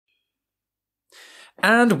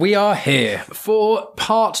And we are here for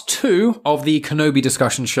part 2 of the Kenobi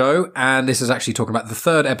discussion show. And this is actually talking about the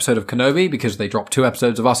 3rd episode of Kenobi because they dropped 2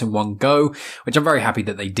 episodes of us in one go, which I'm very happy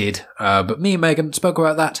that they did. But me and Megan spoke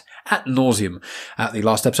about that ad nauseum at the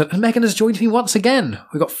last episode. And Megan has joined me once again.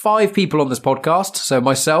 We've got 5 people on this podcast. So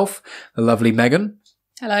myself, the lovely Megan.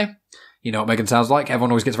 Hello. You know what Megan sounds like.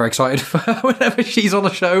 Everyone always gets very excited for her whenever she's on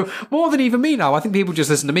the show, more than even me now. I think people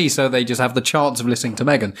just listen to me, so they just have the chance of listening to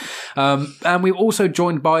Megan. And we're also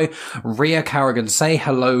joined by Ria Carrigan. Say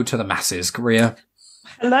hello to the masses, Ria.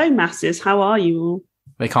 Hello, masses. How are you all?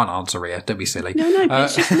 They can't answer, Ria. Don't be silly. No, but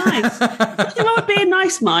it's just nice. You know what being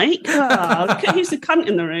nice, Mike? Oh, look at who's the cunt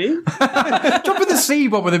in the room. Dropping the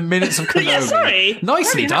C-bomb within minutes of Kenobi. Yeah, sorry.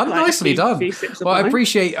 Nicely done. Nicely done. Well, I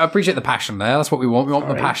appreciate the passion there. That's what we want. We want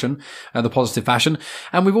the passion, the positive passion.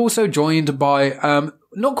 And we've also joined by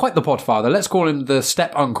not quite the podfather. Let's call him the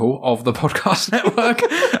step uncle of the podcast network.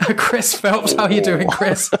 Chris Phelps. How are you doing,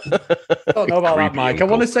 Chris? I don't know about that, Mike. I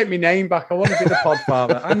want to take my name back. I want to be the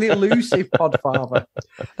podfather. I'm the elusive podfather.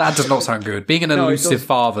 That does not sound good. Being an elusive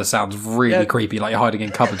father sounds really creepy, like you're hiding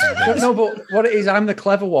in cupboards and things. But what it is, I'm the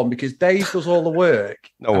clever one because Dave does all the work.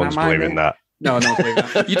 No one's believing that. No, I'm not believing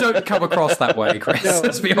that. You don't come across that way, Chris. No,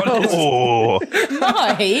 let's be honest. Oh.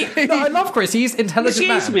 Mike. No, I love Chris. He's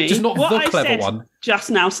intelligent Excuse man, me. just not what the I clever said one.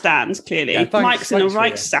 Just now stands clearly. Yeah, Mike's in a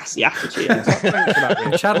right Ria. sassy attitude.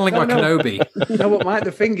 I'm channeling my Kenobi. No, but Mike,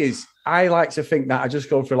 the thing is, I like to think that I just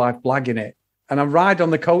go through life blagging it. And I ride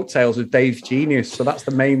on the coattails of Dave's genius, so that's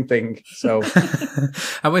the main thing. So,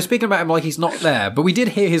 and we're speaking about him like he's not there, but we did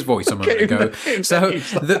hear his voice a moment ago. So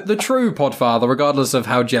the true podfather, regardless of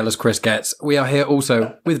how jealous Chris gets, we are here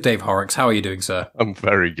also with Dave Horrocks. How are you doing, sir? I'm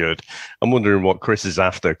very good. I'm wondering what Chris is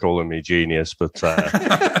after calling me genius, but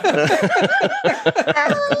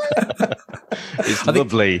it's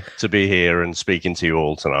lovely to be here and speaking to you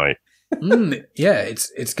all tonight. Yeah,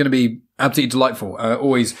 it's going to be absolutely delightful.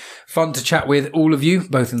 Always fun to chat with all of you,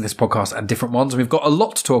 both in this podcast and different ones. And we've got a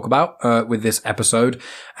lot to talk about with this episode.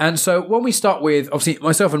 And so when we start with, obviously,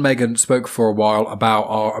 myself and Megan spoke for a while about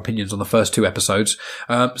our opinions on the first 2 episodes.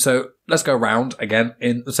 So let's go around again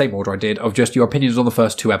in the same order I did of just your opinions on the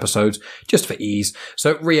first 2 episodes, just for ease.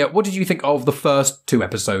 So, Ria, what did you think of the first 2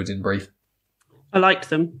 episodes in brief? I liked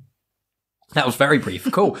them. That was very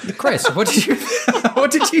brief. Cool. Chris, what did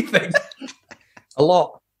you think? a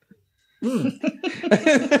lot.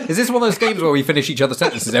 Is this one of those games where we finish each other's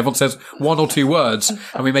sentences? Everyone says 1 or 2 words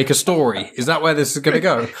and we make a story. Is that where this is going to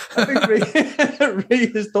go? I think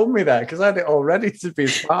Ria's done me there because I had it all ready to be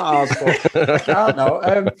smart ass. I can't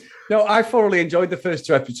know. No, I thoroughly enjoyed the first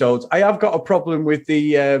 2 episodes. I have got a problem with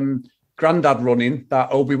the granddad running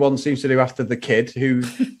that Obi-Wan seems to do after the kid, who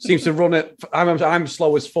seems to run it. I'm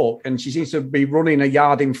slow as fuck, and she seems to be running a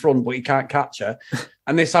yard in front, but he can't catch her.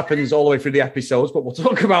 And this happens all the way through the episodes, but we'll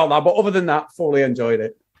talk about that. But other than that, fully enjoyed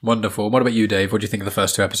it. Wonderful. What about you, Dave? What do you think of the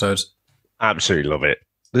first 2 episodes? Absolutely love it.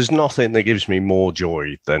 There's nothing that gives me more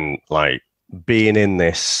joy than like being in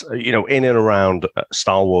this, in and around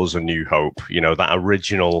Star Wars: A New Hope, that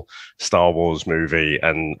original Star Wars movie,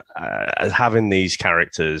 and having these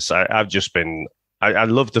characters. I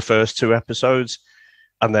loved the first 2 episodes,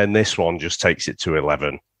 and then this one just takes it to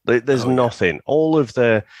 11. There's nothing. All of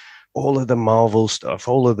the Marvel stuff,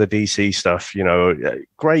 all of the DC stuff,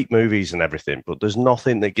 great movies and everything, but there's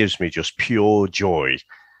nothing that gives me just pure joy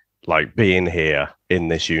like being here in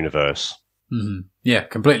this universe. Mm-hmm. Yeah,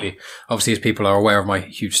 completely. Obviously, as people are aware of my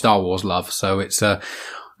huge Star Wars love, so it's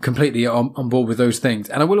completely on board with those things.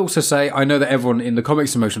 And I will also say, I know that everyone in the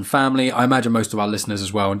Comics in Motion family, I imagine most of our listeners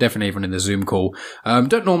as well, and definitely everyone in the Zoom call,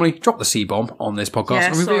 don't normally drop the C-bomb on this podcast.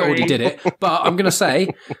 Yeah, we already did it. But I'm going to say,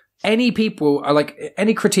 any people,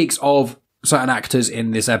 any critiques of certain actors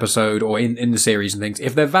in this episode or in the series and things,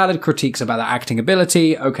 if they're valid critiques about their acting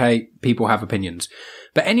ability, okay, people have opinions.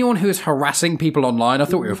 But anyone who is harassing people online, I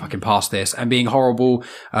thought we were fucking past this, and being horrible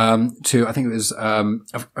to, I think it was,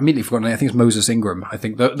 I've immediately forgotten, I think it's Moses Ingram. I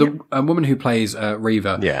think the woman who plays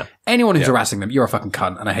Reva. Yeah. Anyone who's harassing them, you're a fucking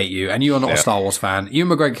cunt, and I hate you, and you are not a Star Wars fan.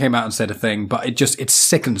 Ewan McGregor came out and said a thing, but it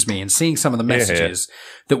sickens me, and seeing some of the messages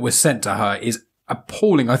that were sent to her is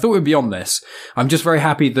appalling. I thought we'd be on this. I'm just very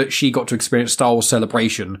happy that she got to experience Star Wars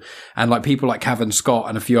Celebration, and people like Cavan Scott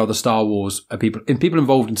and a few other Star Wars people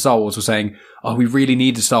involved in Star Wars were saying, oh, we really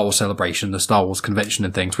need the Star Wars Celebration, the Star Wars convention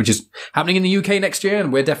and things, which is happening in the UK next year,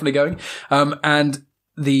 and we're definitely going. And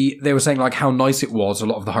they were saying how nice it was, a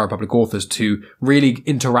lot of the High Republic authors, to really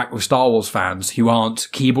interact with Star Wars fans who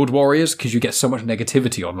aren't keyboard warriors, because you get so much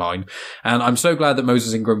negativity online. And I'm so glad that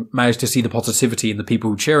Moses Ingram managed to see the positivity in the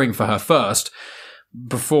people cheering for her first,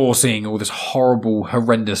 before seeing all this horrible,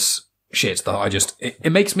 horrendous shit that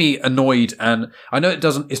it makes me annoyed. And I know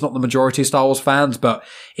it's not the majority of Star Wars fans, but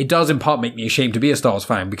it does in part make me ashamed to be a Star Wars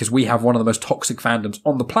fan because we have one of the most toxic fandoms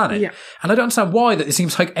on the planet. Yeah. And I don't understand why that it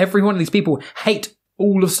seems like every one of these people hate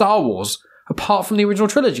all of Star Wars apart from the original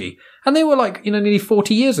trilogy. And they were like, nearly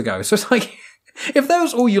 40 years ago. So it's like, if that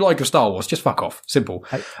was all you like of Star Wars, just fuck off. Simple.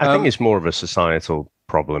 I think it's more of a societal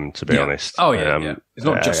problem, to be honest. Oh, yeah, It's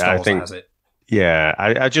not just Star Wars that has it. Yeah,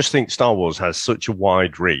 I just think Star Wars has such a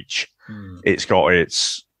wide reach. It's got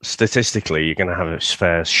statistically, you're going to have a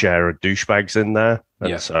fair share of douchebags in there.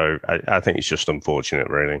 And so I think it's just unfortunate,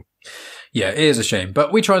 really. Yeah, it is a shame,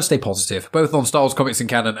 but we try and stay positive, both on Star Wars Comics in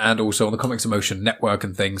Canon and also on the Comics in Motion network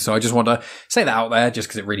and things. So I just want to say that out there just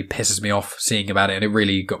because it really pisses me off seeing about it, and it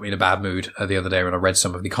really got me in a bad mood the other day when I read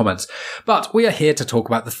some of the comments. But we are here to talk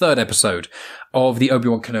about the third episode of the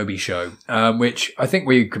Obi-Wan Kenobi show, which I think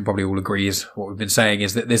we can probably all agree is what we've been saying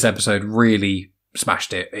is that this episode really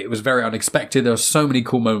smashed it. It was very unexpected. There were so many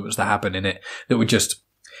cool moments that happened in it that were just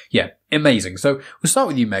amazing. So we'll start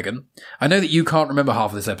with you, Megan. I know that you can't remember half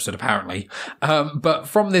of this episode, apparently. But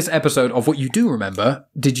from this episode, of what you do remember,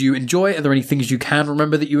 did you enjoy it? Are there any things you can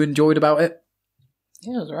remember that you enjoyed about it?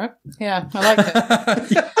 Yeah, it was all right. Yeah, I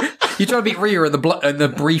liked it. You try to beat Rhea in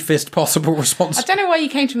the briefest possible response. I don't know why you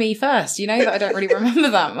came to me first. You know that I don't really remember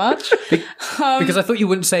that much. Because I thought you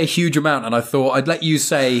wouldn't say a huge amount, and I thought I'd let you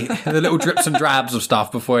say the little drips and drabs of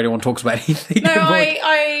stuff before anyone talks about anything. No,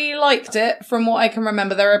 I liked it from what I can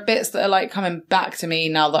remember. There are bits that are like coming back to me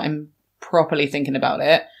now that I'm properly thinking about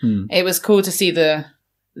it. It was cool to see the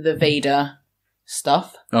Vader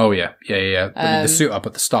stuff. Oh, yeah. The suit up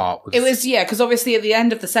at the start. It was, because obviously at the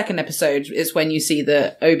end of the second episode is when you see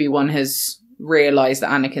that Obi-Wan has realised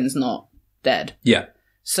that Anakin's not dead. Yeah.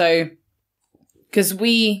 So, because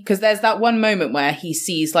there's that one moment where he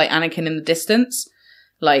sees, like, Anakin in the distance,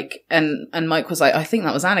 like, and Mike was like, I think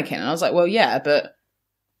that was Anakin. And I was like, well, yeah, but,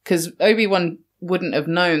 because Obi-Wan wouldn't have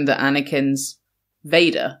known that Anakin's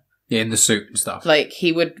Vader. Yeah, in the suit and stuff. Like,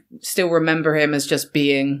 he would still remember him as just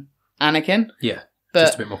being Anakin. Yeah, but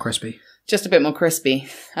just a bit more crispy.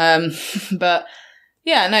 But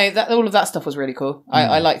yeah, no, all of that stuff was really cool.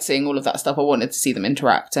 I liked seeing all of that stuff. I wanted to see them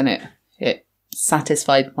interact, and it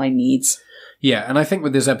satisfied my needs. Yeah, and I think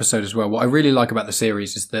with this episode as well, what I really like about the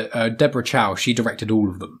series is that Deborah Chow, she directed all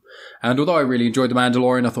of them. And although I really enjoyed The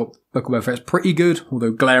Mandalorian, I thought Book of Boba Fett's pretty good,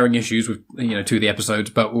 although glaring issues with, 2 of the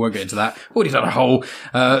episodes, but we won't get into that. We've already done a whole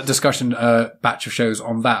discussion batch of shows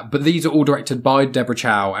on that. But these are all directed by Deborah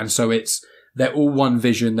Chow, and so they're all one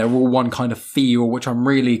vision, they're all one kind of feel, which I'm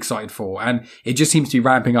really excited for. And it just seems to be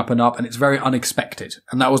ramping up and up, and it's very unexpected.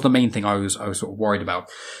 And that was the main thing I was sort of worried about.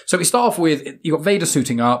 So we start off with, you've got Vader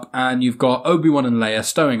suiting up, and you've got Obi-Wan and Leia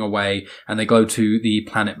stowing away, and they go to the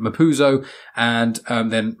planet Mapuzo, and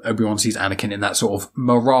then Obi-Wan sees Anakin in that sort of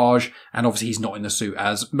mirage, and obviously he's not in the suit,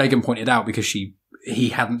 as Megan pointed out, because he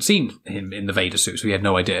hadn't seen him in the Vader suit, so he had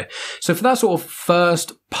no idea. So for that sort of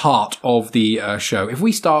first part of the show, if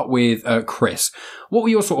we start with Chris, what were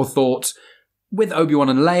your sort of thoughts with Obi-Wan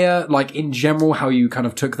and Leia, like in general, how you kind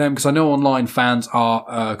of took them? Because I know online fans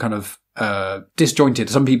are kind of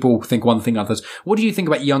disjointed. Some people think one thing, others. What do you think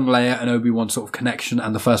about young Leia and Obi-Wan's sort of connection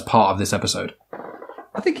and the first part of this episode?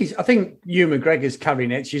 I think Ewan McGregor's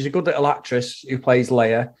carrying it. She's a good little actress who plays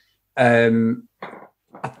Leia.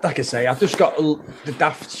 Like I say, I've just got the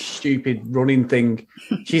daft, stupid running thing.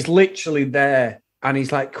 She's literally there, and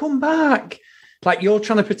he's like, "Come back!" Like, you're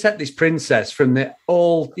trying to protect this princess from the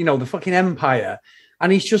fucking Empire,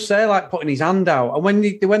 and he's just there, like, putting his hand out. And when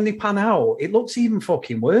they pan out, it looks even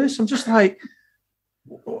fucking worse. I'm just like,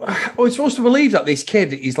 we're supposed to believe that this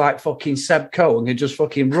kid is like fucking Seb Coe and can just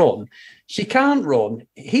fucking run. She can't run.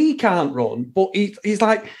 He can't run. But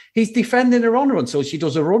he's defending her honour until she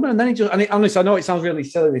does a run. And then honestly, I know it sounds really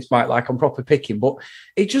silly, this might, like I'm proper picking, but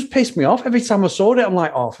it just pissed me off. Every time I saw it, I'm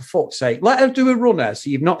like, oh, for fuck's sake, let her do a runner so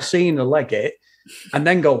you've not seen her leg it. And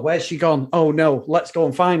then go, where's she gone? Oh, no, let's go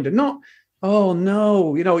and find her. Not, oh,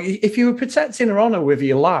 no. If you were protecting her honour with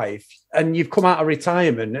your life and you've come out of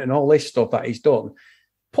retirement and all this stuff that he's done,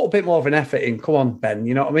 put a bit more of an effort in. Come on, Ben.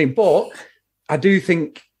 You know what I mean? But I do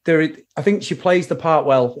think I think she plays the part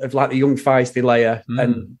well of like the young feisty Leia,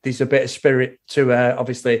 and there's a bit of spirit to her.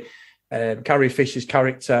 Obviously, Carrie Fisher's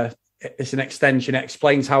character, it's an extension. It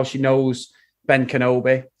explains how she knows Ben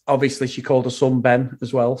Kenobi. Obviously, she called her son Ben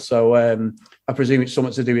as well. So I presume it's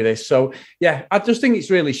something to do with this. So yeah, I just think it's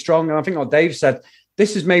really strong. And I think what Dave said,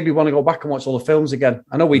 this is maybe want to go back and watch all the films again.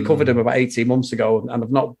 I know we covered them about 18 months ago, and I've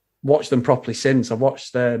not watched them properly since. I've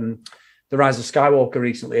watched The Rise of Skywalker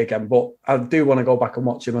recently again, but I do want to go back and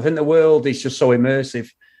watch him. I think the world is just so immersive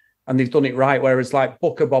and they've done it right. Whereas like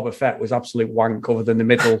Book of Boba Fett was absolute wank other than the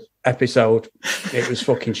middle episode. It was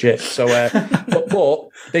fucking shit. So, but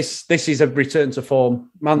this is a return to form,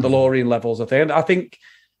 Mandalorian levels, I think. And I think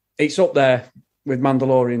it's up there with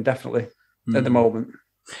Mandalorian, definitely, at the moment.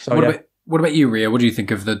 So, What about you, Rhea? What do you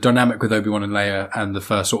think of the dynamic with Obi-Wan and Leia and the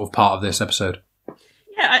first sort of part of this episode?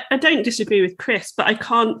 Yeah, I don't disagree with Chris, but I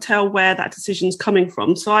can't tell where that decision's coming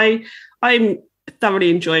from. So I'm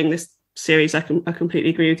thoroughly enjoying this series. I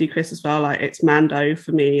completely agree with you, Chris, as well. Like, it's Mando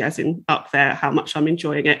for me, as in up there, how much I'm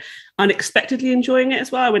enjoying it. Unexpectedly enjoying it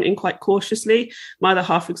as well. I went in quite cautiously. My other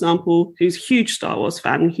half, for example, who's a huge Star Wars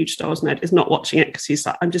fan, huge Star Wars nerd, is not watching it because he's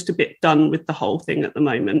like, I'm just a bit done with the whole thing at the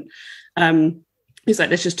moment. He's like,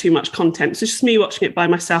 there's just too much content. So it's just me watching it by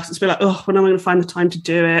myself. It's a bit like, oh, when am I going to find the time to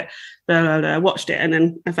do it? Blah, blah, blah. Watched it and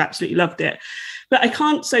then I've absolutely loved it. But I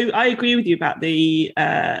can't. So I agree with you about the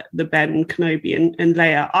Ben Kenobi and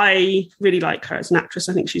Leia. I really like her as an actress.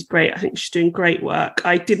 I think she's great. I think she's doing great work.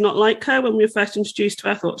 I did not like her when we were first introduced to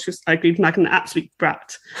her. I thought I agreed with Megan, an absolute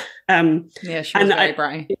brat. Yeah, she was very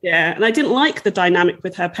bratty. Yeah, and I didn't like the dynamic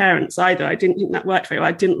with her parents either. I didn't think that worked very well.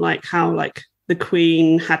 I didn't like how the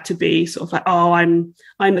Queen had to be sort of like, oh, I'm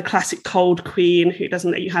the classic cold Queen who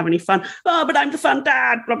doesn't let you have any fun. Oh, but I'm the fun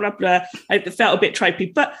dad, blah, blah, blah. It felt a bit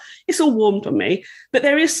tropey, but it's all warmed on me. But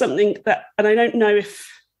there is something that, and I don't know if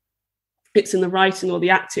it's in the writing or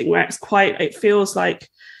the acting, where it feels like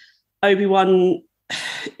Obi-Wan,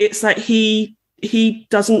 it's like he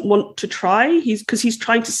doesn't want to try. Because he's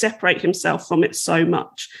trying to separate himself from it so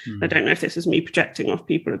much. I don't know if this is me projecting or if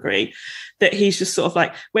people agree, that he's just sort of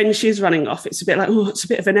like, when she's running off, it's a bit like, oh, it's a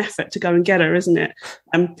bit of an effort to go and get her, isn't it?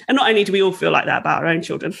 And not only do we all feel like that about our own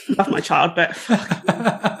children, love my child, but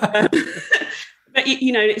but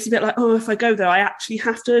it's a bit like, oh, if I go there, I actually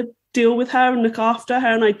have to deal with her and look after her,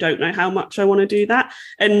 and I don't know how much I want to do that.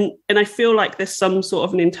 And I feel like there's some sort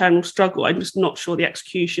of an internal struggle. I'm just not sure the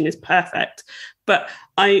execution is perfect. But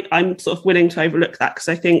I'm sort of willing to overlook that because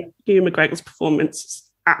I think Ewan McGregor's performance is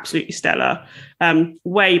absolutely stellar,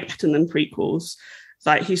 way better than prequels.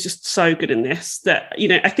 Like, he's just so good in this that,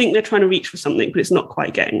 I think they're trying to reach for something, but it's not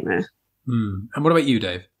quite getting there. And what about you,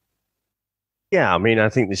 Dave? Yeah, I mean, I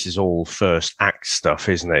think this is all first act stuff,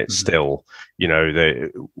 isn't it? Still,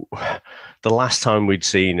 the last time we'd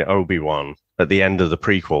seen Obi-Wan at the end of the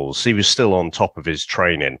prequels, he was still on top of his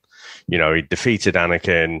training. He defeated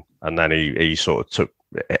Anakin, and then he sort of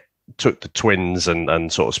took the twins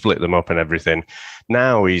and sort of split them up and everything.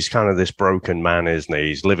 Now he's kind of this broken man, isn't he?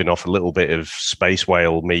 He's living off a little bit of space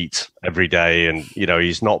whale meat every day, and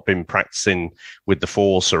he's not been practicing with the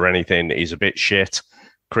Force or anything. He's a bit shit.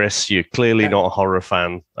 Chris, you're clearly not a horror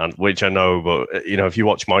fan, which I know, but if you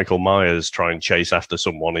watch Michael Myers try and chase after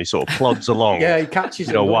someone, he sort of plods along. Yeah, he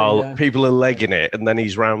catches while people are legging it, and then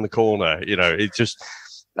he's round the corner. It just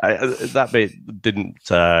that bit didn't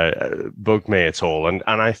bug me at all, and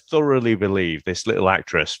I thoroughly believe this little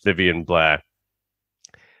actress, Vivian Blair.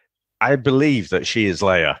 I believe that she is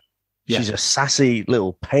Leia. Yeah. She's a sassy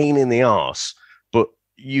little pain in the arse, but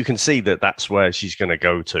you can see that that's where she's going to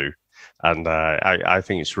go to. And I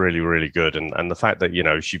think it's really, really good. And the fact that,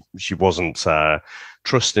 she wasn't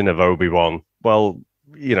trusting of Obi-Wan, well,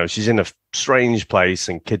 she's in a strange place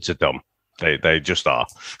and kids are dumb. They just are,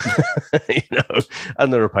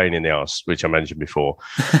 and they're a pain in the ass, which I mentioned before.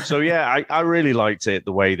 So, yeah, I really liked it,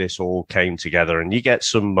 the way this all came together. And you get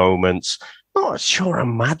some moments. Not sure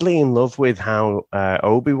I'm madly in love with how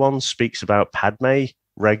Obi-Wan speaks about Padme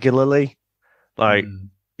regularly. Like,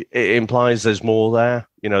 it implies there's more there.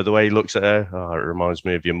 The way he looks at her, it reminds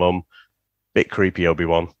me of your mum. Bit creepy,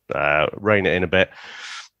 Obi-Wan. Rein it in a bit.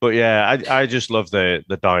 But yeah, I just love the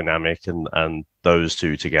dynamic and those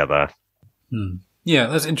two together. Yeah,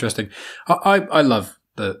 that's interesting. I love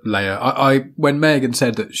the Leia. I when Megan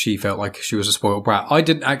said that she felt like she was a spoiled brat, I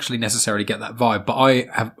didn't actually necessarily get that vibe, but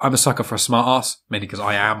I'm a sucker for a smart ass, mainly because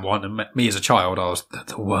I am one, and me as a child, I was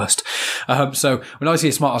the worst. So when I see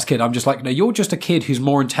a smart ass kid, I'm just like, no, you're just a kid who's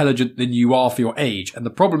more intelligent than you are for your age. And the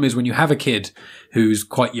problem is when you have a kid who's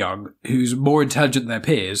quite young, who's more intelligent than their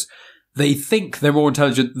peers, they think they're more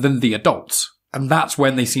intelligent than the adults. And that's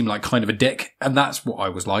when they seem like kind of a dick. And that's what I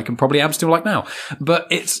was like, and probably am still like now. But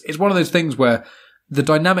it's one of those things where the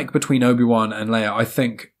dynamic between Obi-Wan and Leia, I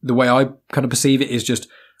think the way I kind of perceive it is just,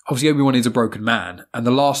 obviously Obi-Wan is a broken man. And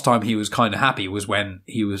the last time he was kind of happy was when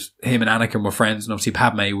him and Anakin were friends. And obviously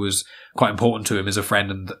Padme was quite important to him as a friend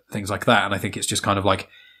and things like that. And I think it's just kind of like,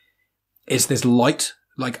 it's this light.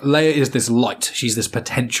 Like, Leia is this light. She's this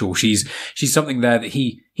potential. She's something there that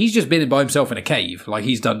he's just been by himself in a cave. Like,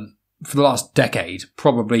 he's done, for the last decade,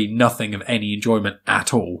 probably nothing of any enjoyment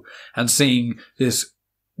at all. And seeing this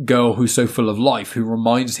girl who's so full of life, who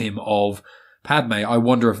reminds him of Padme. I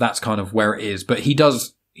wonder if that's kind of where it is. But he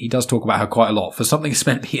does talk about her quite a lot. For something that's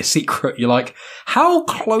meant to be a secret, you're like, how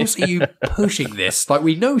close are you pushing this? Like,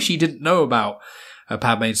 we know she didn't know about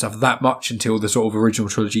Padme and stuff that much until the sort of original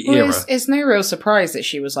trilogy era. It's no real surprise that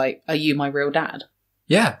she was like, are you my real dad?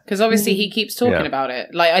 Yeah. Because obviously he keeps talking about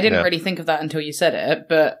it. Like, I didn't really think of that until you said it,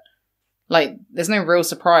 but like, there's no real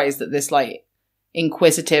surprise that this like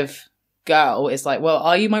inquisitive girl is like, well,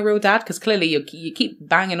 are you my real dad? Because clearly you keep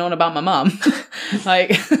banging on about my mum.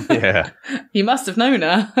 Like, you must have known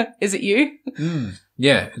her. Is it you?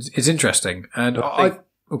 Yeah, it's interesting. And go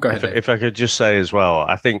ahead. If I could just say as well,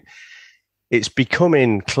 I think it's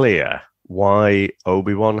becoming clear why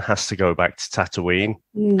Obi-Wan has to go back to Tatooine,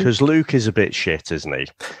 because Luke is a bit shit, isn't he?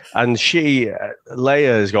 And Leia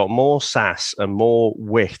has got more sass and more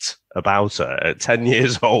wit about her at 10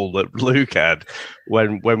 years old that Luke had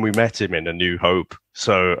when we met him in A New Hope.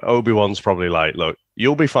 So Obi-Wan's probably like, look,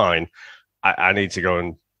 you'll be fine. I need to go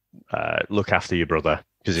and look after your brother,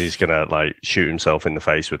 because he's going to like shoot himself in the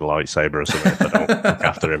face with a lightsaber or something if I don't look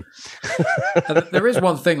after him. There is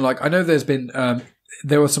one thing, like, I know there's been...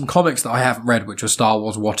 there were some comics that I haven't read, which were Star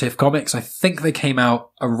Wars What If comics. I think they came out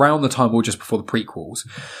around the time or just before the prequels.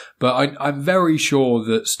 But I'm very sure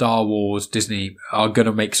that Star Wars, Disney, are going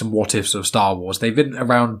to make some What Ifs of Star Wars. They've been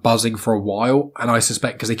around buzzing for a while, and I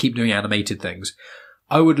suspect because they keep doing animated things.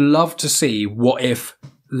 I would love to see what if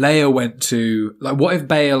Leia went to... like, what if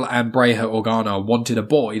Bail and Breha Organa wanted a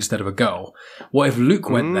boy instead of a girl? What if Luke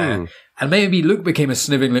went there? And maybe Luke became a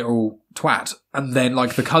snivelling little twat, and then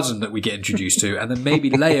like the cousin that we get introduced to, and then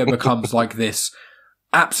maybe Leia becomes like this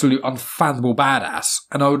absolute unfathomable badass.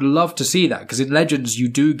 And I would love to see that, because in Legends you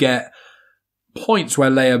do get points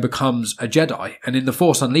where Leia becomes a Jedi, and in the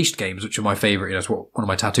Force Unleashed games, which are my favourite, that's what one of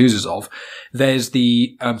my tattoos is of, there's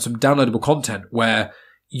the some downloadable content where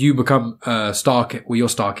you become you're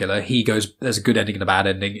Starkiller. He goes, there's a good ending and a bad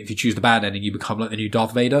ending. If you choose the bad ending, you become like the new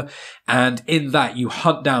Darth Vader. And in that, you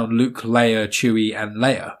hunt down Luke, Leia, Chewie, and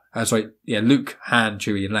Leia. Luke, Han,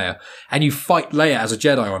 Chewie, and Leia. And you fight Leia as a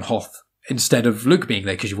Jedi on Hoth instead of Luke being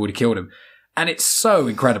there because you've already killed him. And it's so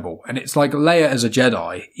incredible. And it's like Leia as a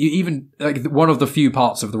Jedi. One of the few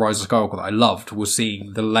parts of The Rise of Skywalker that I loved was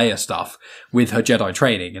seeing the Leia stuff with her Jedi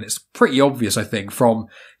training. And it's pretty obvious, I think, from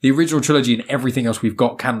the original trilogy and everything else we've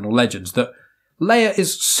got, canon or legends, that Leia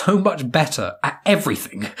is so much better at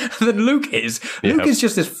everything than Luke is. Yep. Luke is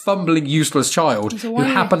just this fumbling, useless child who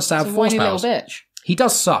happens to have force powers. Little bitch. He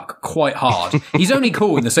does suck quite hard. He's only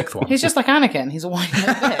cool in the sixth one. He's just like Anakin. He's a whiny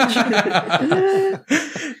little bitch.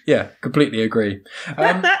 Yeah, completely agree.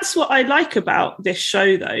 That's what I like about this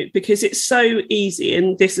show, though, because it's so easy.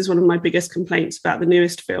 And this is one of my biggest complaints about the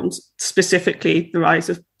newest films, specifically The Rise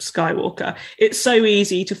of Skywalker. It's so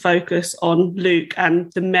easy to focus on Luke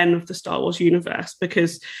and the men of the Star Wars universe,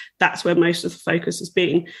 because that's where most of the focus has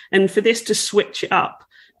been. And for this to switch it up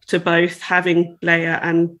to both having Leia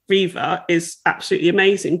and Reva is absolutely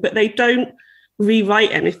amazing, but they don't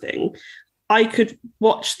rewrite anything. I could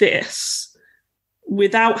watch this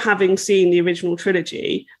without having seen the original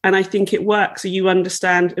trilogy, and I think it works. So you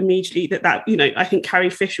understand immediately that I think Carrie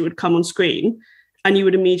Fisher would come on screen and you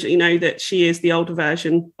would immediately know that she is the older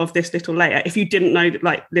version of this little Leia. If you didn't know that,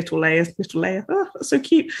 like, little Leia, oh, that's so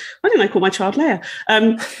cute. Why didn't I call my child Leia?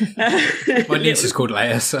 My niece is called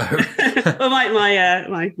Leia, so. Well,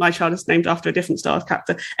 my child is named after a different Star Wars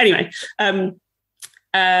character. Anyway,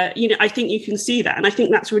 I think you can see that, and I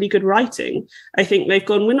think that's really good writing. I think they've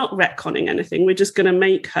gone, we're not retconning anything. We're just going to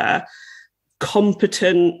make her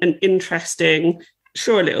competent and interesting.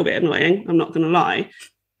 Sure, a little bit annoying, I'm not going to lie,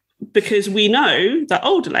 because we know that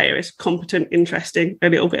older Leia is competent, interesting, a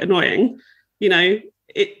little bit annoying.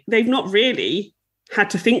 They've not really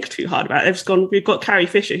had to think too hard about it. They've just gone, we've got Carrie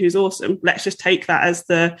Fisher, who's awesome. Let's just take that as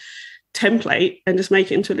the template and just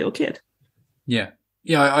make it into a little kid. Yeah.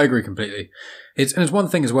 Yeah, I agree completely. It's one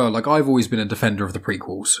thing as well, like, I've always been a defender of the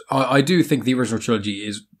prequels. I do think the original trilogy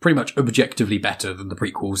is pretty much objectively better than the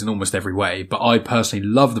prequels in almost every way, but I personally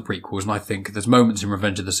love the prequels, and I think there's moments in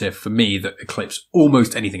Revenge of the Sith for me that eclipse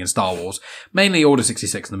almost anything in Star Wars, mainly Order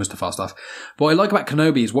 66 and the Mustafar stuff. But what I like about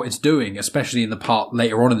Kenobi is what it's doing, especially in the part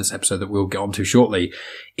later on in this episode that we'll get onto shortly,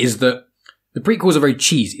 is that the prequels are very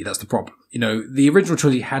cheesy. That's the problem. The original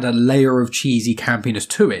trilogy had a layer of cheesy campiness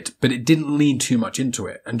to it, but it didn't lean too much into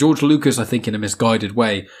it. And George Lucas, I think in a misguided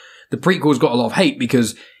way, the prequels got a lot of hate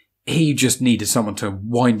because he just needed someone to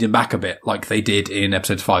wind him back a bit, like they did in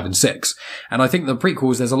episodes 5 and 6. And I think the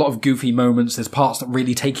prequels, there's a lot of goofy moments. There's parts that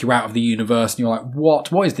really take you out of the universe, and you're like,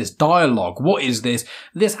 what? What is this dialogue? What is this?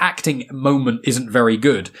 This acting moment isn't very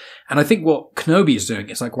good. And I think what Kenobi is doing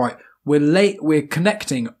is like, right, we're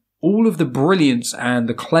connecting all of the brilliance and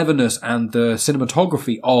the cleverness and the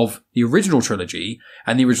cinematography of the original trilogy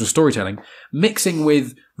and the original storytelling, mixing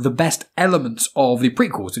with the best elements of the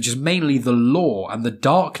prequels, which is mainly the lore and the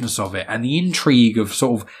darkness of it and the intrigue of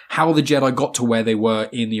sort of how the Jedi got to where they were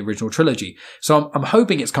in the original trilogy. So I'm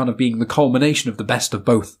hoping it's kind of being the culmination of the best of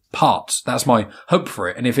both parts. That's my hope for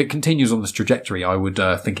it. And if it continues on this trajectory, I would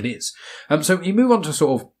think it is. So you move on to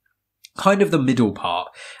sort of kind of the middle part,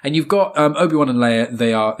 and you've got Obi-Wan and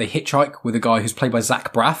Leia. They hitchhike with a guy who's played by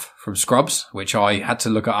Zach Braff from Scrubs, which I had to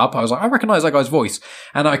look it up. I was like, I recognise that guy's voice,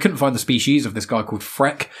 and I couldn't find the species of this guy called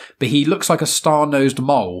Freck, but he looks like a star-nosed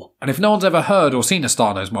mole. And if no one's ever heard or seen a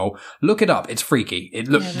star-nosed mole, look it up. It's freaky. It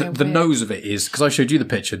looks the nose of it is, because I showed you the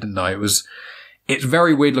picture, didn't I? It's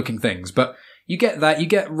very weird looking things, but. You get that. You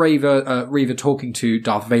get Reva talking to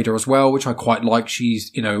Darth Vader as well, which I quite like. She's,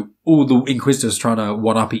 all the Inquisitors trying to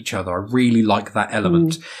one-up each other. I really like that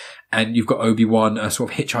element. And you've got Obi-Wan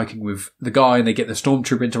sort of hitchhiking with the guy, and they get the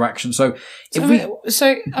Stormtrooper interaction. So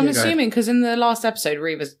I'm assuming, because in the last episode,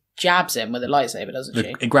 Reva jabs him with a lightsaber, doesn't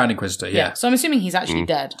she? The Grand Inquisitor, yeah. So I'm assuming he's actually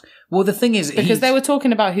dead. Well, the thing is... Because they were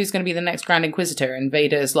talking about who's going to be the next Grand Inquisitor, and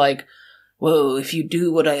Vader's like, whoa, if you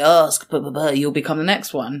do what I ask, you'll become the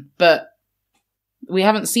next one. But... we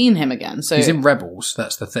haven't seen him again, so... He's in Rebels,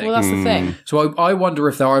 that's the thing. Well, that's the thing. So I wonder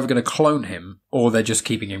if they're either going to clone him, or they're just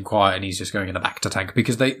keeping him quiet and he's just going in the back to tank.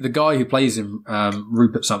 Because the guy who plays him,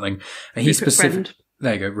 Rupert something...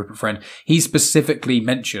 There you go, Rupert Friend. He specifically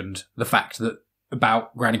mentioned the fact that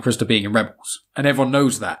about Grand Inquisitor being in Rebels. And everyone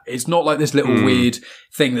knows that. It's not like this little weird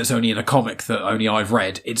thing that's only in a comic that only I've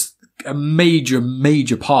read. It's a major,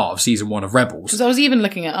 major part of season 1 of Rebels. Because I was even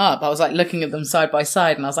looking it up. I was like looking at them side by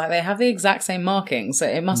side, and I was like, they have the exact same markings, so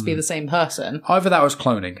it must be the same person. Either that was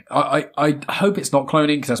cloning. I hope it's not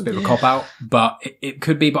cloning, because that's a bit of a cop-out, but it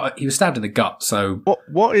could be. But he was stabbed in the gut, so...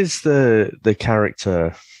 What is the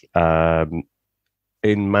character in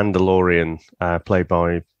Mandalorian played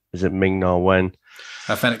by, is it Ming-Na Wen?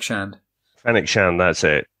 Fennec Shand. Fennec Shand, that's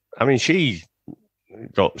it. I mean, she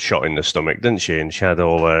got shot in the stomach, didn't she? And she had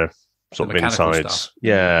all her sort of insides. Stuff.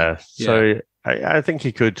 Yeah. So I think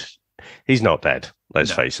he could... He's not dead,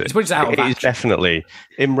 let's face it. He's definitely...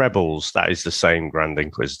 In Rebels, that is the same Grand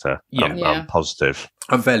Inquisitor. I'm positive.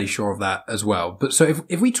 I'm fairly sure of that as well. But so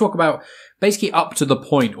if we talk about basically up to the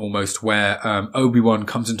point almost where Obi-Wan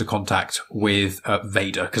comes into contact with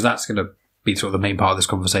Vader, because that's going to be sort of the main part of this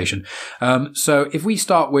conversation. So if we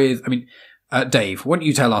start with... Dave, why don't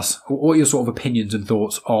you tell us what are your sort of opinions and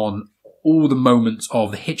thoughts on all the moments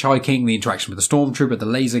of the hitchhiking, the interaction with the Stormtrooper, the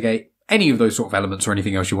laser gate, any of those sort of elements or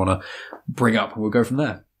anything else you want to bring up, and we'll go from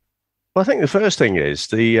there. Well, I think the first thing is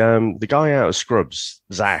the guy out of Scrubs,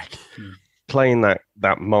 Zach, playing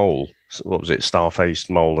that mole. What was it, star-faced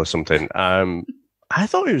mole or something? I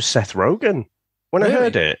thought it was Seth Rogen. When I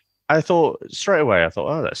heard it, I thought straight away,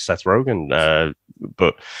 oh, that's Seth Rogen.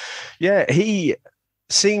 But yeah, he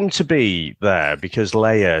seemed to be there because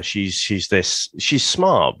Leia, she's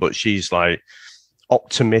smart, but she's like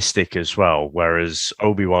optimistic as well, whereas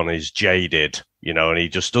Obi-Wan is jaded, and he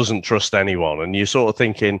just doesn't trust anyone. And you're sort of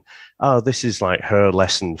thinking, oh, this is like her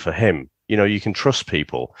lesson for him. You can trust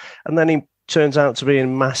people. And then he turns out to be a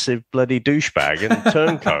massive bloody douchebag and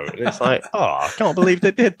turncoat. And it's like, oh, I can't believe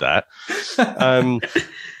they did that.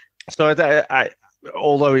 So I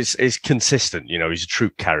although it's consistent, he's a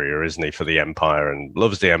troop carrier, isn't he, for the Empire and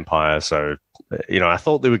loves the Empire. So, I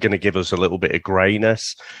thought they were going to give us a little bit of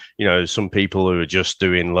greyness. Some people who are just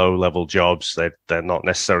doing low-level jobs, they're not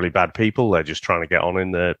necessarily bad people. They're just trying to get on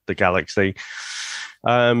in the galaxy.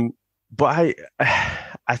 But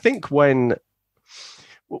I think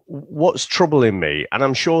what's troubling me, and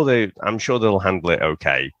I'm sure they'll handle it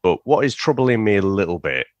okay, but what is troubling me a little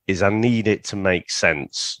bit is I need it to make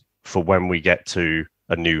sense for when we get to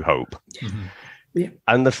A New Hope. Mm-hmm. Yeah.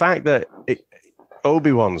 And the fact that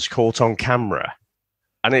Obi-Wan's caught on camera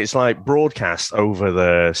and it's like broadcast over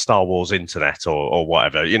the Star Wars internet or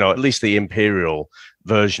whatever, at least the Imperial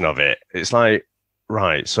version of it. It's like,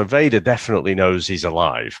 right, so Vader definitely knows he's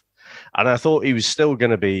alive. And I thought he was still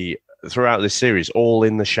going to be, throughout this series, all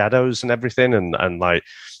in the shadows and everything, and like,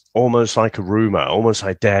 almost like a rumor, almost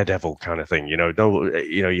like Daredevil kind of thing. You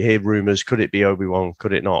hear rumors. Could it be Obi-Wan?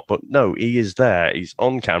 Could it not? But no, he is there. He's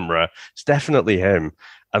on camera. It's definitely him.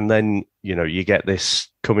 And then, you get this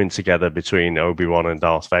coming together between Obi-Wan and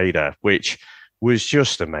Darth Vader, which was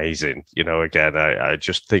just amazing. Again, I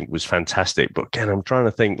just think was fantastic. But again, I'm trying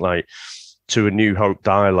to think like to A New Hope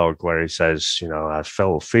dialogue where he says, I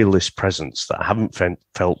feel this presence that I haven't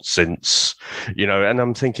felt since, and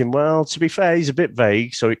I'm thinking, well, to be fair, he's a bit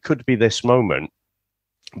vague, so it could be this moment.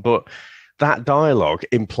 But that dialogue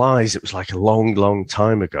implies it was like a long, long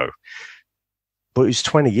time ago. But it's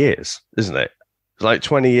 20 years, isn't it? It's like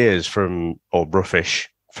 20 years from, or roughish,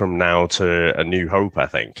 from now to A New Hope, I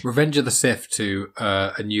think. Revenge of the Sith to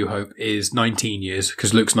A New Hope is 19 years,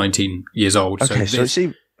 because Luke's 19 years old. Okay, so it's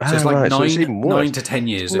like right, nine, 9 to 10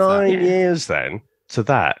 years. 9 years then to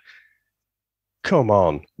that. Come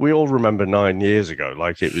on. We all remember 9 years ago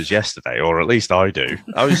like it was yesterday, or at least I do.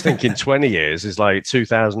 I was thinking 20 years is like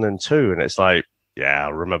 2002, and it's like, yeah, I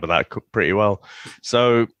remember that pretty well.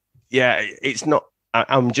 So, yeah, it's not,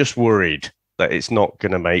 I'm just worried that it's not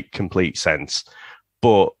going to make complete sense.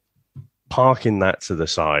 But parking that to the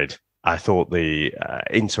side, I thought the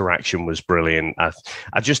interaction was brilliant.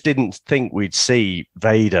 I just didn't think we'd see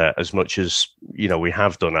Vader as much as, we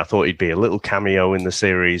have done. I thought he'd be a little cameo in the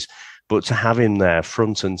series. But to have him there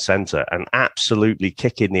front and center and absolutely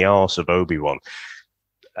kicking the arse of Obi-Wan,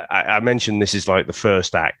 I mentioned this is like the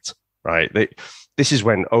first act, right? This is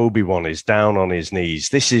when Obi-Wan is down on his knees.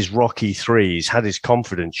 This is Rocky III. He's had his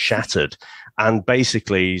confidence shattered. And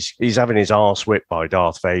basically, he's having his arse whipped by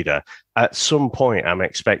Darth Vader. At some point, I'm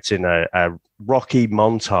expecting a Rocky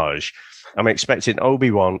montage. I'm expecting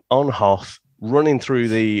Obi-Wan on Hoth, running through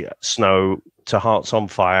the snow to Hearts on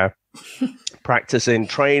Fire, practicing,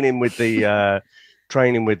 training with the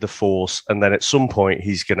Force, and then at some point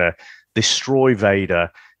he's going to destroy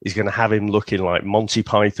Vader. He's going to have him looking like Monty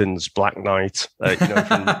Python's Black Knight,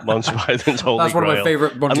 from Monty Python's Holy Grail. That's one of my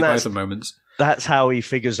favourite Monty Python moments. That's how he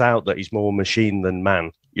figures out that he's more machine than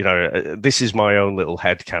man. This is my own little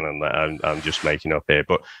headcanon that I'm just making up here.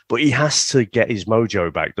 But he has to get his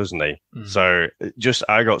mojo back, doesn't he? Mm. So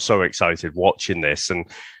I got so excited watching this. And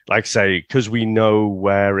like I say, because we know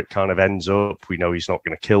where it kind of ends up, we know he's not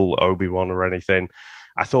going to kill Obi-Wan or anything.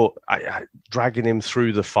 I thought dragging him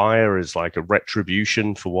through the fire is like a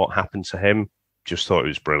retribution for what happened to him. Just thought it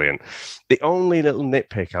was brilliant. The only little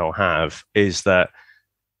nitpick I'll have is that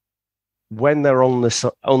when they're on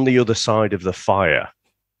the other side of the fire,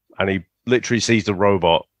 and he literally sees the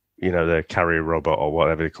robot, the carrier robot or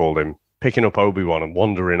whatever they called him, picking up Obi-Wan and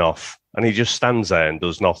wandering off, and he just stands there and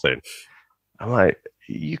does nothing. I'm like,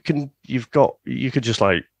 you could just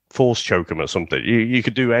like force choke him or something. You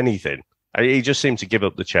could do anything. He just seemed to give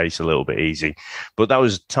up the chase a little bit easy. But that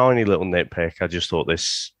was a tiny little nitpick. I just thought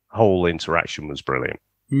this whole interaction was brilliant.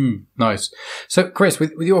 Nice. So, Chris,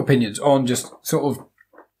 with your opinions on just sort of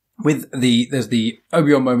there's the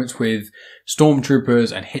Obi-Wan moments with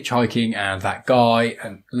stormtroopers and hitchhiking and that guy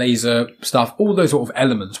and laser stuff, all those sort of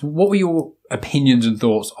elements. What were your opinions and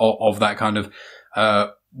thoughts of that kind of,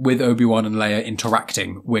 with Obi-Wan and Leia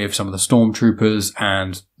interacting with some of the stormtroopers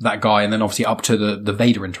and that guy, and then obviously up to the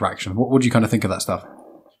Vader interaction? What do you kind of think of that stuff?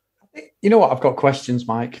 You know what? I've got questions,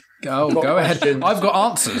 Mike. Go ahead. I've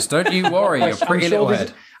got answers. Don't you worry. You're pretty little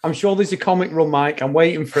head. I'm sure there's a comic run, Mike. I'm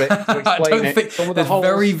waiting for it to explain I don't think there's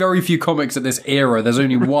very, very few comics at this era. There's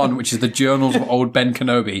only one, which is the Journals of Old Ben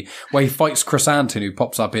Kenobi, where he fights Chrysanthemum, who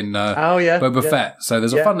pops up in Boba Fett. So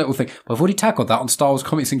there's a fun little thing. But I've already tackled that on Star Wars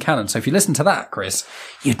Comics in Canon. So if you listen to that, Chris,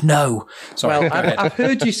 you'd know. Sorry. Well, I've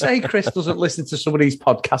heard you say Chris doesn't listen to some of these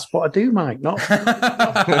podcasts, but I do, Mike. Not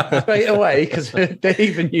straight away, because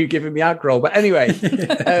Dave and you giving me aggro. But anyway,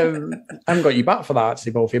 I haven't got you back for that,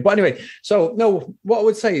 actually, both of you. But anyway, so no, what I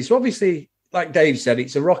would say is, obviously, like Dave said,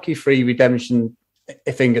 it's a Rocky III redemption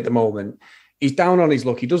thing at the moment. He's down on his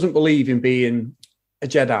luck. He doesn't believe in being a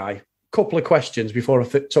Jedi. Couple of questions before I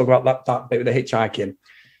talk about that bit with the hitchhiking.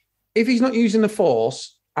 If he's not using the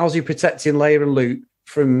Force, how's he protecting Leia and Luke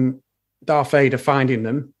from Darth Vader finding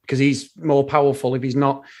them? Because he's more powerful if he's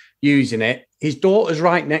not using it. His daughter's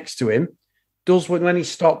right next to him. When he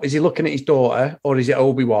stops, is he looking at his daughter or is it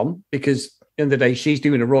Obi-Wan? Because at the end of the day, she's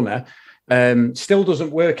doing a runner. Still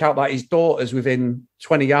doesn't work out that his daughter's within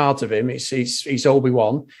 20 yards of him. It's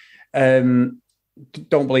Obi-Wan.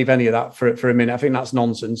 Don't believe any of that for a minute. I think that's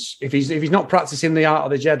nonsense. If he's not practicing the art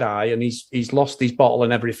of the Jedi and he's lost his bottle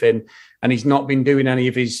and everything, and he's not been doing any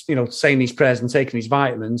of his, saying his prayers and taking his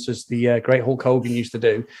vitamins as the great Hulk Hogan used to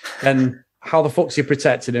do, then how the fuck's he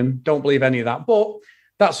protecting him? Don't believe any of that. But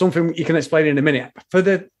that's something you can explain in a minute. For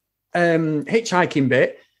the hitchhiking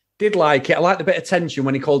bit, did like it. I liked the bit of tension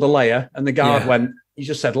when he called her Leia, and the guard went, "You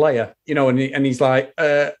just said Leia," and he's like,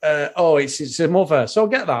 "Oh, it's her mother." So I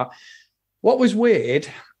get that. What was weird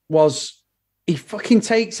was he fucking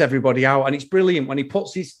takes everybody out, and it's brilliant when he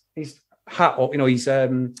puts his hat up, his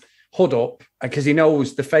hood up, because he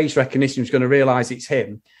knows the face recognition is going to realise it's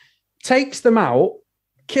him. Takes them out,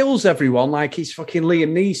 kills everyone like he's fucking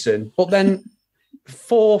Liam Neeson, but then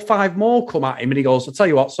 4 or 5 more come at him, and he goes, "I'll tell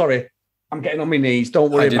you what, sorry, I'm getting on my knees. Don't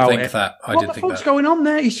worry about it." I what the fuck's going on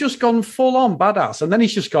there? He's just gone full on badass. And then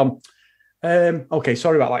he's just gone, Okay,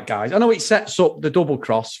 sorry about that, guys. I know it sets up the double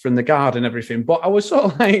cross from the guard and everything, but I was sort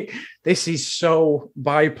of like, this is so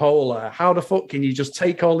bipolar. How the fuck can you just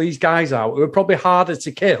take all these guys out who are probably harder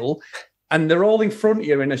to kill, and they're all in front of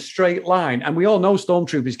you in a straight line, and we all know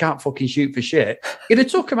stormtroopers can't fucking shoot for shit. He'd have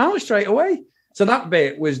took them out straight away. So that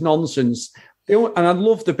bit was nonsense. And I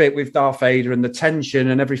love the bit with Darth Vader and the tension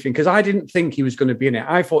and everything, because I didn't think he was going to be in it.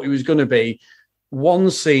 I thought he was going to be one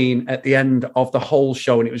scene at the end of the whole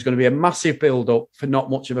show, and it was going to be a massive build-up for not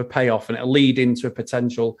much of a payoff, and it'll lead into a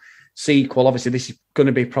potential sequel. Obviously, this is going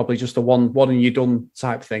to be probably just a one and you're done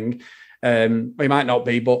type thing. It might not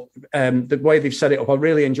be, but the way they've set it up, I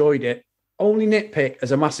really enjoyed it. Only nitpick,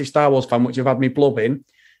 as a massive Star Wars fan, which have had me blubbing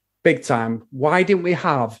big time, why didn't we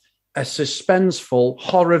have a suspenseful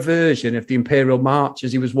horror version of the Imperial March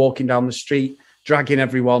as he was walking down the street, dragging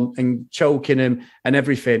everyone and choking him and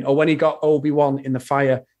everything? Or when he got Obi-Wan in the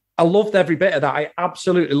fire. I loved every bit of that. I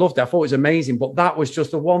absolutely loved it. I thought it was amazing. But that was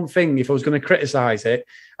just the one thing, if I was going to criticize it,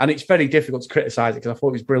 and it's very difficult to criticize it because I thought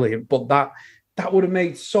it was brilliant, but that would have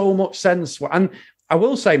made so much sense. And I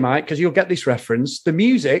will say, Mike, because you'll get this reference, the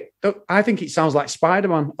music, I think it sounds like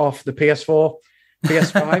Spider-Man off the PS4.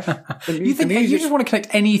 PS5. You just want to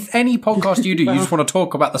connect any podcast you do. You just want to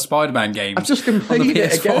talk about the Spider-Man game. I've just completed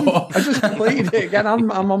it again.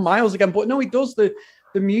 I'm on Miles again. But no, it does. The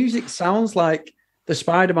music sounds like the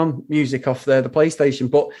Spider-Man music off the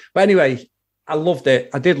PlayStation. But anyway, I loved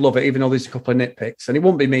it. I did love it, even though there's a couple of nitpicks. And it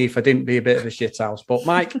wouldn't be me if I didn't be a bit of a shithouse. But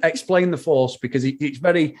Mike, explain the Force, because it's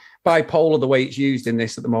very bipolar the way it's used in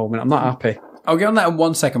this at the moment. I'm not happy. I'll get on that in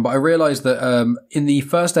 1 second, but I realised that in the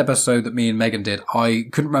first episode that me and Megan did, I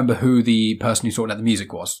couldn't remember who the person who sorted out the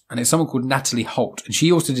music was. And it's someone called Natalie Holt. And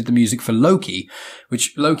she also did the music for Loki,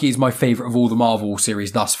 which Loki is my favourite of all the Marvel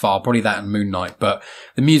series thus far. Probably that and Moon Knight. But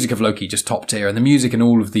the music of Loki, just top tier. And the music in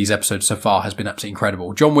all of these episodes so far has been absolutely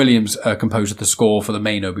incredible. John Williams composed the score for the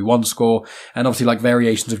main Obi-Wan score. And obviously, like,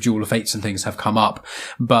 variations of Duel of Fates and things have come up.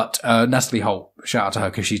 But Natalie Holt, shout out to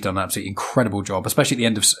her, because she's done an absolutely incredible job, especially at the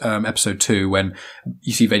end of episode 2 when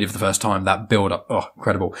you see Vader for the first time. That build up,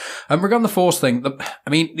 incredible. Regarding the Force thing,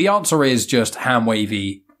 the answer is just hand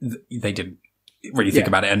wavy. They didn't really think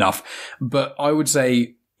about it enough. But I would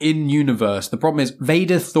say in universe, the problem is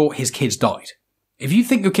Vader thought his kids died. If you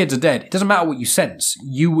think your kids are dead, it doesn't matter what you sense.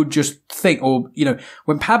 You would just think, or,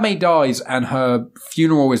 when Padme dies and her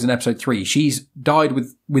funeral is in episode 3, she's died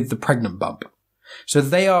with the pregnant bump. So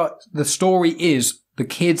the story is the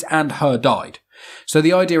kids and her died. So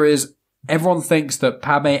the idea is everyone thinks that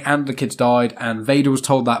Padme and the kids died, and Vader was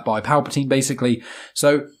told that by Palpatine, basically.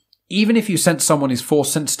 So even if you sense someone is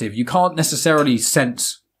Force sensitive, you can't necessarily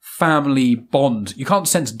sense family bond. You can't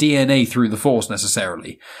sense DNA through the Force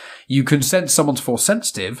necessarily. You can sense someone's Force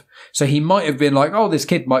sensitive. So he might have been like, this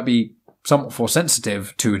kid might be somewhat Force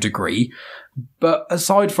sensitive to a degree. But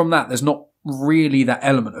aside from that, there's not really that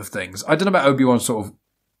element of things. I don't know about Obi-Wan sort of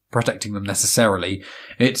protecting them necessarily.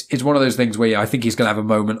 It's one of those things where I think he's going to have a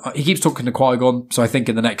moment. He keeps talking to Qui-Gon, so I think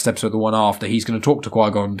in the next episode, the one after, he's going to talk to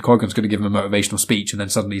Qui-Gon. Qui-Gon's going to give him a motivational speech, and then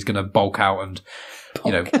suddenly he's going to bulk out and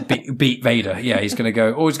beat Vader. Yeah, he's going to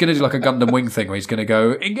go, or he's going to do like a Gundam Wing thing where he's going to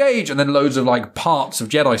go, engage, and then loads of like parts of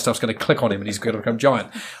Jedi stuff's going to click on him and he's going to become giant.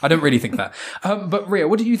 I don't really think that. But Rhea,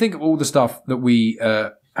 what do you think of all the stuff that we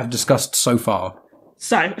have discussed so far?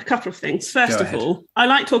 So, a couple of things. First of all, I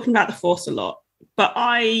like talking about the Force a lot, but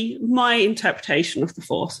my interpretation of the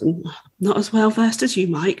Force, and not as well versed as you,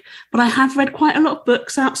 Mike, but I have read quite a lot of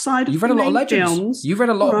books outside of You've read a lot of legends. Films, You've read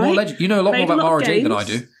a lot more legends. You know a lot more about Mara Jade than I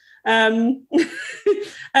do.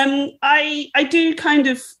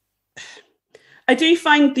 I do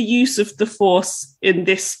find the use of the Force in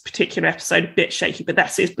this particular episode a bit shaky, but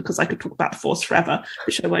that is because I could talk about the Force forever,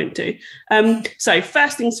 which I won't do. So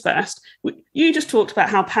first things first, you just talked about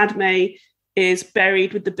how Padme is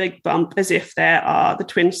buried with the big bump as if there are the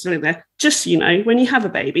twins still in there. Just so you know, when you have a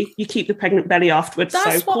baby, you keep the pregnant belly afterwards.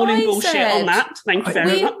 That's so calling bullshit said. On that. Thank you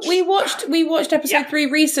very much. We watched episode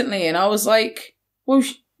 3 recently, and I was like, well,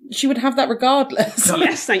 she would have that regardless.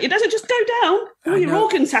 Yes, thank you. It doesn't just go down. All your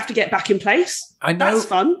organs have to get back in place. I know. That's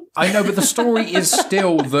fun. I know, but the story is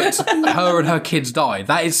still that her and her kids die.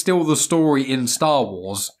 That is still the story in Star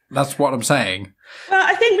Wars. That's what I'm saying. Well,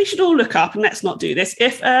 I think we should all look up, and let's not do this.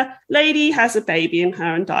 If a lady has a baby in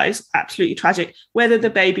her and dies, absolutely tragic. Whether the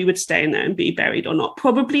baby would stay in there and be buried or not,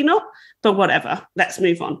 probably not. But whatever. Let's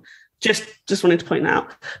move on. Just wanted to point that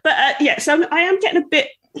out. But so I am getting a bit.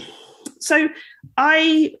 So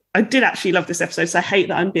I did actually love this episode, so I hate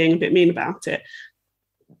that I'm being a bit mean about it.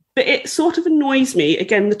 But it sort of annoys me,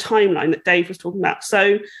 again, the timeline that Dave was talking about.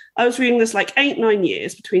 So I was reading this like 8-9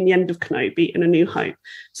 years between the end of Kenobi and A New Hope.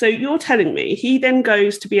 So you're telling me he then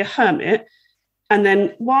goes to be a hermit, and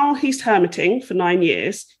then while he's hermiting for 9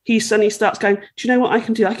 years, he suddenly starts going, do you know what I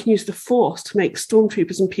can do? I can use the Force to make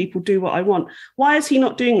stormtroopers and people do what I want. Why is he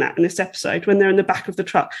not doing that in this episode when they're in the back of the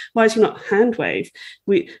truck? Why is he not hand wave?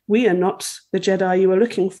 We are not the Jedi you are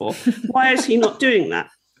looking for. Why is he not doing that?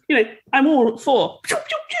 You know, I'm all for pew,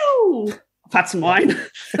 pew, pew. I've had some wine.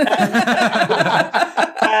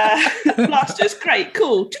 Blasters, great,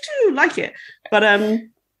 cool, like it. But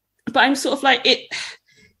I'm sort of like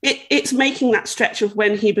it's making that stretch of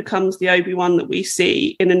when he becomes the Obi-Wan that we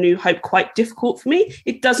see in A New Hope quite difficult for me.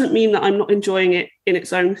 It doesn't mean that I'm not enjoying it in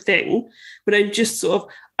its own thing, but I'm just sort of,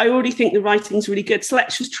 I already think the writing's really good, so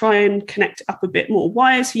let's just try and connect it up a bit more.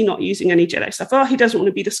 Why is he not using any Jedi stuff? Oh, he doesn't want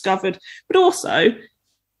to be discovered, but also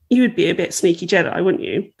you would be a bit sneaky Jedi, wouldn't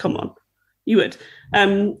you? Come on, you would.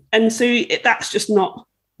 And so that's just not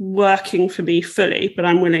working for me fully, but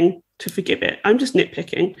I'm willing to forgive it. I'm just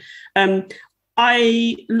nitpicking.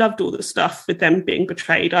 I loved all the stuff with them being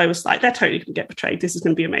betrayed. I was like, they're totally going to get betrayed. This is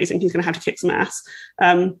going to be amazing. He's going to have to kick some ass,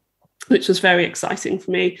 which was very exciting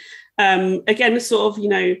for me. Again, sort of, you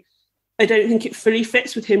know, I don't think it fully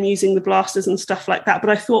fits with him using the blasters and stuff like that.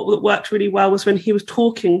 But I thought what worked really well was when he was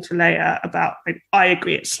talking to Leia about, I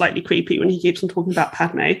agree, it's slightly creepy when he keeps on talking about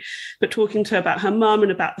Padme, but talking to her about her mum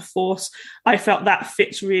and about the Force, I felt that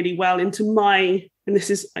fits really well into my, and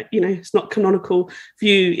this is, you know, it's not canonical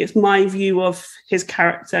view, it's my view of his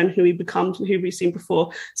character and who he becomes and who we've seen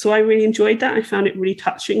before. So I really enjoyed that. I found it really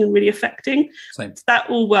touching and really affecting. Same. That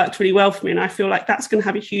all worked really well for me. And I feel like that's going to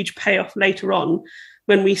have a huge payoff later on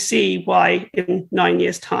when we see why in 9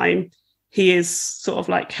 years' time he is sort of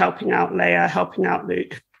like helping out Leia, helping out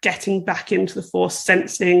Luke, getting back into the Force,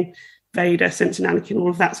 sensing Vader, sensing Anakin, all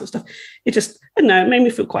of that sort of stuff. It just, I don't know, it made me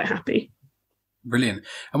feel quite happy. Brilliant.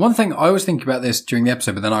 And one thing I was thinking about this during the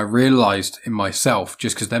episode, but then I realised in myself,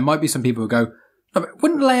 just because there might be some people who go, no, but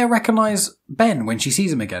wouldn't Leia recognise Ben when she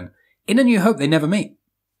sees him again? In A New Hope, they never meet.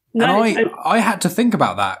 No, and I had to think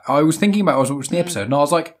about that. I was thinking about it, I was watching the episode, and I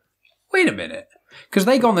was like, wait a minute. Because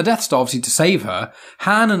they go on the Death Star, obviously, to save her.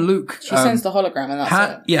 Han and Luke... She sends the hologram, and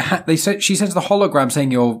that's it. Yeah, she sends the hologram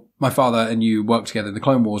saying, you're my father and you work together in the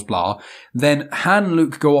Clone Wars, blah. Then Han and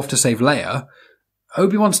Luke go off to save Leia.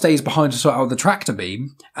 Obi-Wan stays behind to sort out the tractor beam,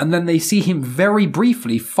 and then they see him very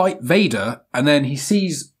briefly fight Vader, and then he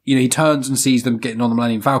sees, you know, he turns and sees them getting on the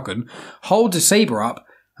Millennium Falcon, holds his saber up,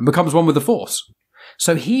 and becomes one with the Force.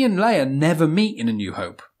 So he and Leia never meet in A New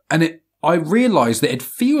Hope. And I realised that it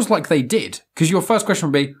feels like they did, because your first question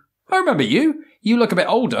would be, I remember you. You look a bit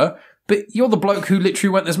older, but you're the bloke who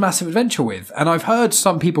literally went this massive adventure with. And I've heard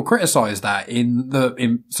some people criticise that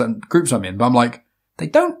in some groups I'm in, but I'm like, they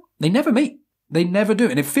never meet. They never do.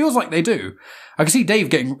 And it feels like they do. I can see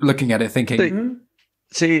Dave looking at it thinking...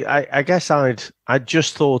 See, I guess I'd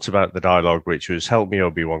just thought about the dialogue, which was, help me,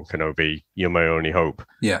 Obi-Wan Kenobi, you're my only hope.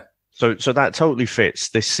 Yeah. So that totally fits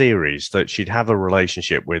this series, that she'd have a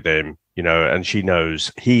relationship with him, you know, and she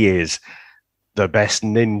knows he is the best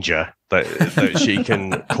ninja that she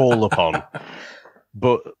can call upon.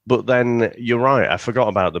 But then you're right. I forgot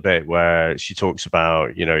about the bit where she talks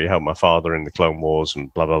about, you know, you helped my father in the Clone Wars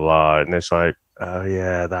and blah, blah, blah. And it's like, oh,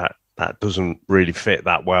 yeah, that doesn't really fit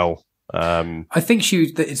that well. I think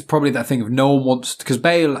it's probably that thing of no one wants, because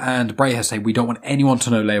Bale and Breha say we don't want anyone to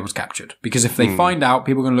know Leia was captured, because if they find out,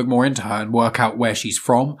 people are going to look more into her and work out where she's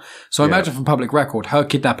from. So I imagine from public record, her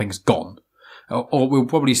kidnapping's gone. Or we'll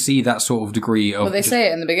probably see that sort of degree of... Well, they say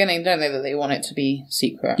it in the beginning, don't they, that they want it to be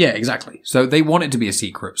secret. Yeah, exactly. So they want it to be a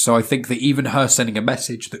secret. So I think that even her sending a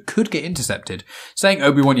message that could get intercepted, saying,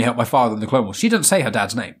 Obi-Wan, you helped my father in the Clone Wars. She doesn't say her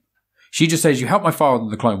dad's name. She just says, you helped my father in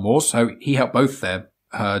the Clone Wars, so he helped both her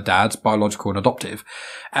dads, biological and adoptive.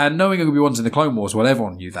 And knowing Obi-Wan's in the Clone Wars, well,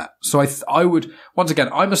 everyone knew that. So I would, once again,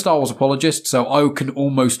 I'm a Star Wars apologist, so I can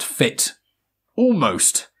almost fit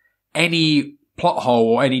any plot hole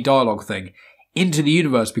or any dialogue thing into the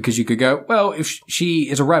universe, because you could go, well, if she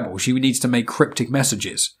is a rebel, she needs to make cryptic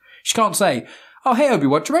messages. She can't say, oh, hey,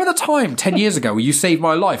 Obi-Wan, do you remember the time 10 years ago where you saved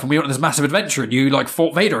my life and we went on this massive adventure and you, like,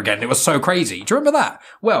 fought Vader again? It was so crazy. Do you remember that?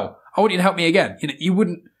 Well, I want you to help me again. You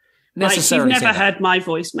wouldn't necessarily you've never say that. heard my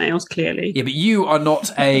voicemails, clearly. Yeah, but you are not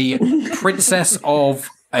a princess of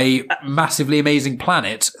a massively amazing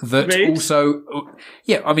planet that Rude. also,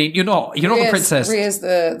 I mean, you're not the princess. Rhea's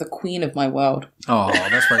the queen of my world. Oh,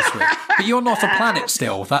 that's very sweet. But you're not a planet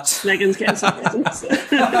still. That's Megan's getting some presents.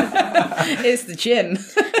 It's the gin.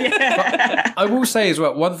 Yeah. I will say as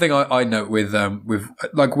well, one thing I note with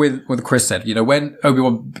what Chris said, when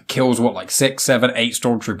Obi-Wan kills 6, 7, 8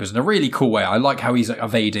 stormtroopers in a really cool way. I like how he's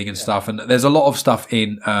evading and stuff. And there's a lot of stuff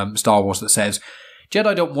in Star Wars that says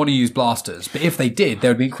Jedi don't want to use blasters, but if they did, they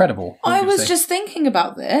would be incredible. I was just thinking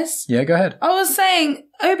about this. Yeah, go ahead. I was saying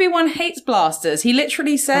Obi-Wan hates blasters. He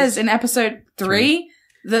literally says in episode 3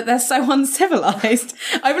 that they're so uncivilized.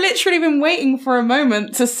 I've literally been waiting for a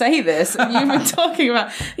moment to say this, and you've been talking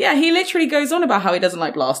about... Yeah, he literally goes on about how he doesn't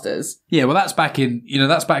like blasters. Yeah, well, that's back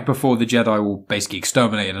before the Jedi were basically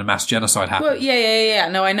exterminated and a mass genocide happened. Well, yeah.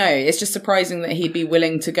 No, I know. It's just surprising that he'd be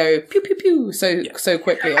willing to go pew, pew, pew so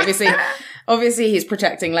quickly. Obviously, he's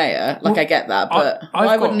protecting Leia. I get that, but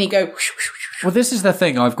why wouldn't he go... Whoosh, whoosh, whoosh? Well, this is the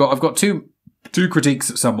thing. I've got two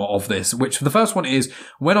critiques somewhat of this, which the first one is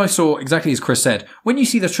when I saw, exactly as Chris said, when you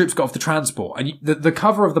see the troops go off the transport and the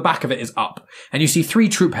cover of the back of it is up and you see 3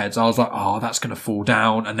 troop heads, I was like, oh, that's going to fall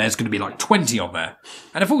down and there's going to be 20 on there.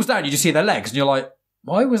 And it falls down, you just see their legs and you're like,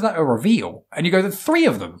 why was that a reveal? And you go, there's 3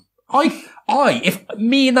 of them. If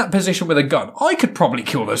me in that position with a gun, I could probably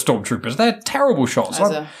kill those stormtroopers. They're terrible shots.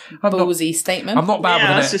 That's a ballsy statement. I'm not bad with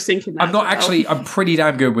I was just thinking that. I'm not actually. I'm pretty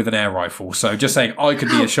damn good with an air rifle. So just saying, I could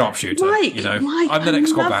be a sharpshooter. Mike, I'm the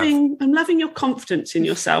next combat. I'm loving your confidence in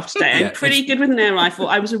yourself today. Yeah, I'm pretty good with an air rifle.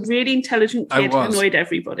 I was a really intelligent kid who annoyed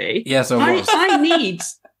everybody. Yes, I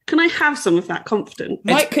was. Can I have some of that confidence?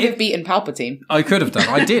 Mike could have beaten Palpatine. I could have done.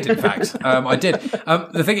 I did, in fact. I did.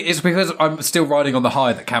 The thing is, because I'm still riding on the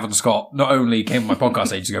high that Cavan Scott not only came on my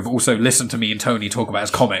podcast ages ago, but also listened to me and Tony talk about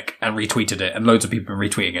his comic and retweeted it, and loads of people have been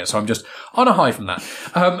retweeting it. So I'm just on a high from that.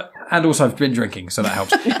 And also I've been drinking, so that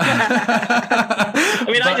helps.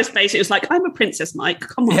 I just basically was like, I'm a princess, Mike.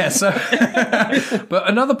 Come on. Yeah, so... But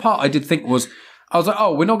another part I did think was... I was like,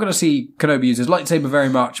 oh, we're not going to see Kenobi use his lightsaber very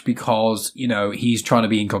much because, he's trying to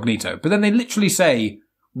be incognito. But then they literally say,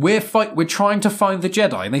 we're trying to find the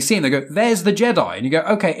Jedi. And they see him, they go, there's the Jedi. And you go,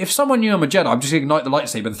 okay, if someone knew I'm a Jedi, I'm just going to ignite the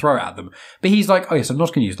lightsaber and throw it at them. But he's like, oh yes, I'm not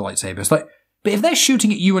going to use the lightsaber. It's like, but if they're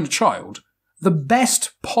shooting at you and a child, the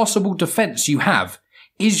best possible defense you have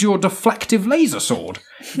is your deflective laser sword.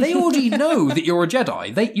 They already know that you're a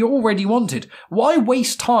Jedi. You're already wanted. Why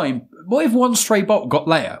waste time? What if one stray bolt got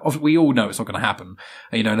Leia? We all know it's not going to happen,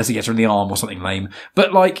 unless he gets her in the arm or something lame.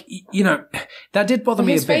 But that did bother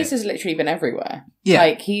me a bit. His face has literally been everywhere.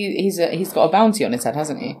 Yeah. He's got a bounty on his head,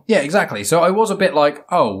 hasn't he? Yeah, exactly. So I was a bit like,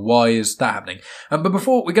 oh, why is that happening? But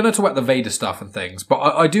before, we're going to talk about the Vader stuff and things, but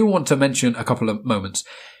I do want to mention a couple of moments.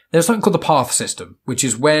 There's something called the path system, which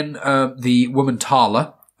is when the woman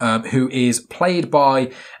Tala, who is played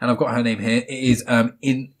by, and I've got her name here, it is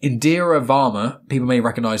Indira Varma. People may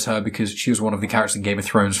recognise her because she was one of the characters in Game of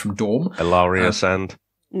Thrones from Dorm. Hilarious and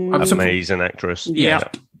amazing actress. Yeah.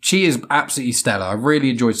 She is absolutely stellar. I really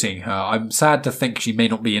enjoyed seeing her. I'm sad to think she may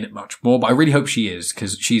not be in it much more, but I really hope she is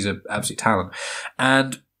because she's an absolute talent.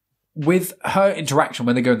 And with her interaction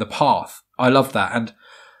when they go in the path, I love that. And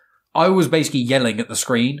I was basically yelling at the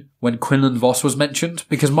screen when Quinlan Vos was mentioned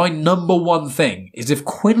because my number one thing is if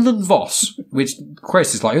Quinlan Vos, which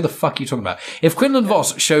Chris is like, who the fuck are you talking about? If Quinlan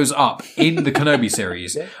Vos shows up in the Kenobi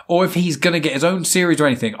series or if he's going to get his own series or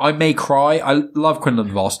anything, I may cry. I love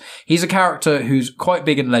Quinlan Vos. He's a character who's quite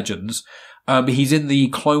big in Legends. He's in the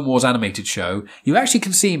Clone Wars animated show. You actually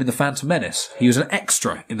can see him in The Phantom Menace. He was an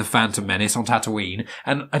extra in The Phantom Menace on Tatooine.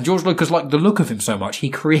 And George Lucas liked the look of him so much, he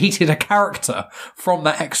created a character from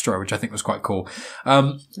that extra, which I think was quite cool. I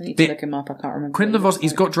need to look him up. I can't remember. Quinlan Vos,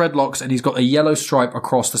 he's got dreadlocks and he's got a yellow stripe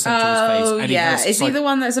across the centre of his face. And yeah. Is he the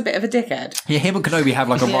one that's a bit of a dickhead? Yeah, him and Kenobi have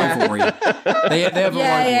like a rivalry. They have a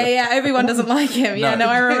rivalry. Yeah. Everyone doesn't like him. Yeah, no,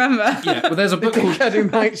 I remember. Yeah, well, there's a book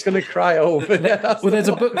called... Mike's going to cry over. There's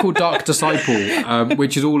a book called Dark Disciple,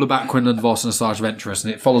 which is all about Quinlan Vos and Asajj Ventress,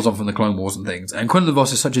 and it follows on from the Clone Wars and things. And Quinlan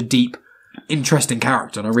Vos is such a deep, interesting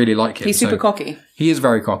character, and I really like him. He's super cocky. He is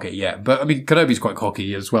very cocky, yeah. But, I mean, Kenobi's quite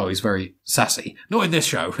cocky as well. He's very sassy. Not in this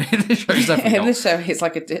show. In this show, he's definitely In this show, he's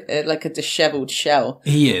like a dishevelled shell.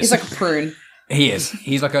 He is. He's like a prune. He is.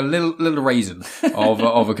 He's like a little raisin of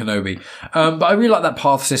a Kenobi. But I really like that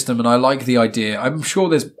path system, and I like the idea. I'm sure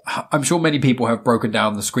many people have broken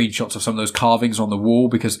down the screenshots of some of those carvings on the wall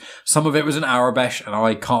because some of it was in Arabesh, and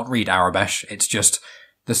I can't read Arabesh. It's just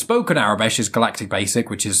the spoken Arabesh is Galactic Basic,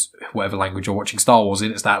 which is whatever language you're watching Star Wars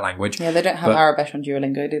in. It's that language. Yeah, they don't have Arabesh on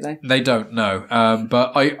Duolingo, do they? They don't. No.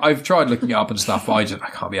 But I've tried looking it up and stuff. But I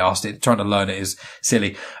can't be asked. Trying to learn it is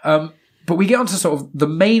silly. But we get onto sort of the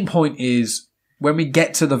main point is. when we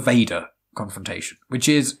get to the Vader confrontation, which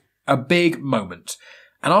is a big moment.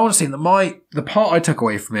 And I want to say that the part I took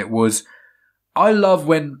away from it was, I love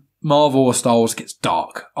when Marvel or Star Wars gets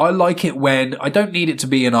dark. I like it when, I don't need it to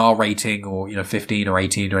be an R rating or, 15 or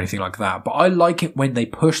 18 or anything like that, but I like it when they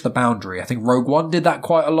push the boundary. I think Rogue One did that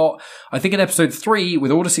quite a lot. I think in episode 3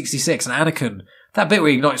 with Order 66 and Anakin, that bit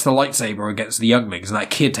where he ignites the lightsaber against the younglings and that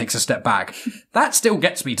kid takes a step back, that still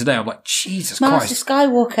gets me today. I'm like, Jesus Master Christ.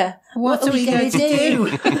 Skywalker, what are we going to do?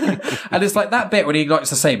 And it's like that bit when he ignites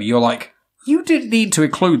the saber, you're like, you didn't need to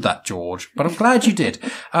include that, George, but I'm glad you did.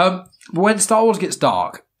 When Star Wars gets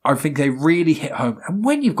dark, I think they really hit home. And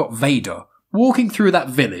when you've got Vader walking through that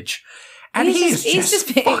village, and he's just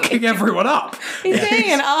fucking everyone up. He's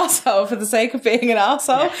being an arsehole for the sake of being an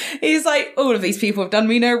arsehole. Yeah. He's like, all of these people have done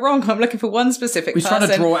me no wrong. I'm looking for one specific person. He's trying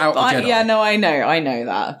to draw out the Jedi. Yeah, no, I know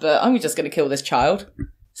that. But I'm just going to kill this child.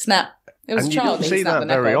 Snap. It was and a child. You don't see that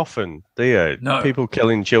very often, do you? No. People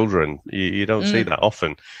killing children. You don't see that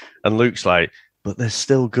often. And Luke's like, but there's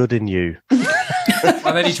still good in you.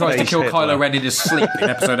 And then he tries to kill Kylo Ren in his sleep in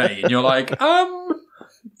episode 8. And you're like,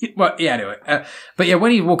 Well, yeah, anyway. But yeah,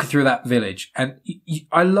 when he's walking through that village, and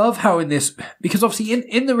I love how in this, because obviously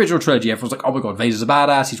in the original trilogy, everyone's like, oh my god, Vader's a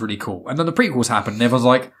badass, he's really cool. And then the prequels happen, and everyone's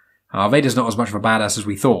like, oh, Vader's not as much of a badass as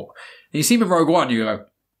we thought. And you see him in Rogue One, you go,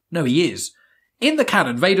 no, he is. In the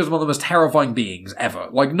canon, Vader's one of the most terrifying beings ever.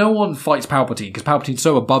 Like, no one fights Palpatine, because Palpatine's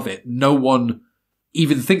so above it, no one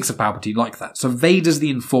even thinks of Palpatine like that. So Vader's the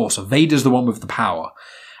enforcer. Vader's the one with the power.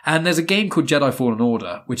 And there's a game called Jedi Fallen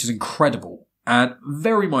Order, which is incredible. And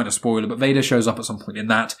very minor spoiler, but Vader shows up at some point in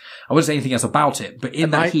that. I wouldn't say anything else about it, but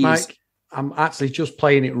in that Mike, I'm actually just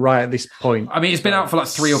playing it right at this point. I mean, it's been out for like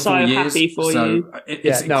 3 or 4 years. Happy for you.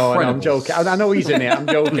 It's no, I'm joking. I know he's in it. I'm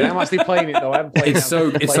joking. I'm actually playing it though. It's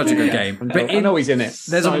such a good game. But I know he's in it.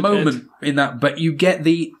 There's a moment in that, but you get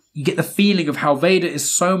the feeling of how Vader is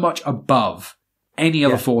so much above any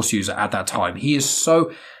other Force user at that time. He is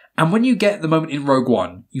so. And when you get the moment in Rogue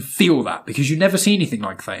One, you feel that because you never see anything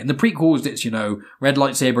like that. In the prequels, it's, red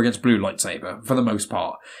lightsaber against blue lightsaber for the most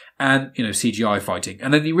part. And, CGI fighting.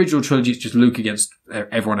 And then the original trilogy, it's just Luke against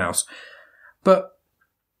everyone else. But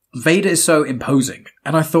Vader is so imposing.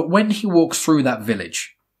 And I thought when he walks through that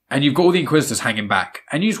village and you've got all the Inquisitors hanging back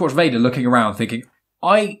and you just watch Vader looking around thinking,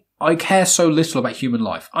 I care so little about human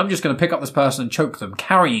life. I'm just going to pick up this person and choke them,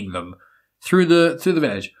 carrying them through the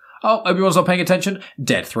village. Oh, Obi-Wan's not paying attention.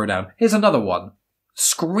 Dead, throw down. Here's another one.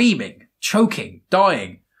 Screaming, choking,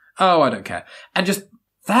 dying. Oh, I don't care. And just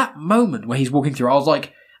that moment where he's walking through, I was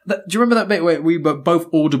like, do you remember that bit where we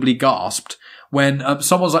both audibly gasped when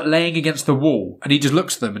someone's like laying against the wall and he just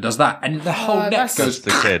looks at them and does that and the whole neck goes... the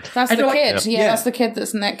kid. That's the kid. Yeah, that's the kid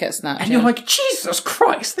that's neck gets snapped. And you're like, Jesus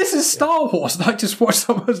Christ, this is Star Wars. And I just watched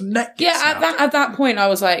someone's neck get snapped. At that point I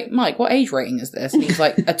was like, Mike, what age rating is this? And he's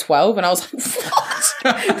like, a 12. And I was like, what?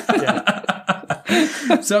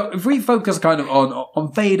 So if we focus kind of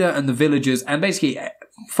on Vader and the villagers and basically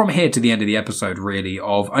from here to the end of the episode really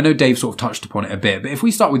I know Dave sort of touched upon it a bit, but if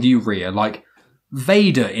we start with you, Rhea, like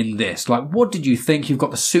Vader in this, like what did you think? You've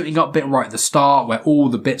got the suiting up bit right at the start where all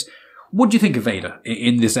the bits, what do you think of Vader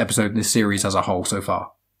in this episode, in this series as a whole so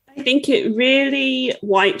far? I think it really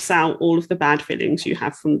wipes out all of the bad feelings you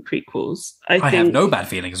have from the prequels. I have no bad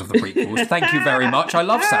feelings of the prequels. Thank you very much. I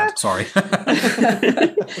love Sand. Sorry. But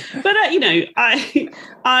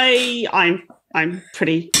I'm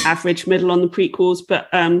pretty average middle on the prequels, but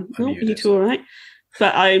you two all right.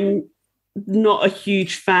 But I'm not a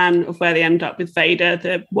huge fan of where they end up with Vader.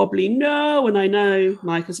 The wobbly no, and I know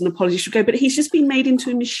Mike as an apology should go, but he's just been made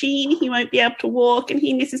into a machine. He won't be able to walk, and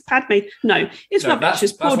he misses Padme. No, it's rubbish. It's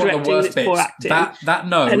just poor directing. It's poor acting. That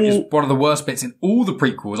is one of the worst bits in all the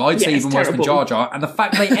prequels. I'd say even worse than Jar Jar. And the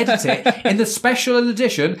fact they edit it in the special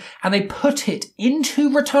edition and they put it into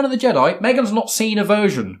Return of the Jedi. Megan's not seen a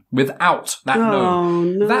version without that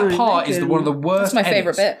no. That part is one of the worst. That's my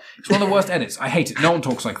favourite bit. It's one of the worst edits. I hate it. No one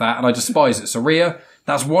talks like that, and I despise it. So Rhea,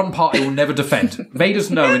 that's one part I will never defend.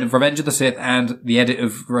 Vader's no in Revenge of the Sith and the edit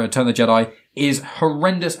of Return of the Jedi is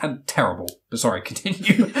horrendous and terrible. But sorry,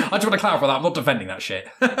 continue. I just want to clarify that. I'm not defending that shit.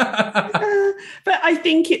 But I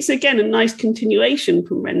think it's, again, a nice continuation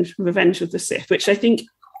from Revenge of the Sith, which I think,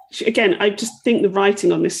 again, I just think the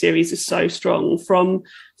writing on this series is so strong. From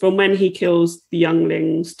when he kills the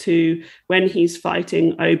younglings to when he's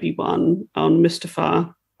fighting Obi-Wan on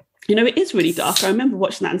Mustafar. It is really dark. I remember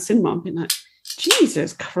watching that in cinema and being like,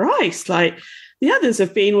 Jesus Christ. Like, the others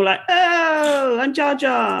have been all like, oh, I'm Jar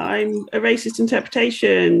Jar. I'm a racist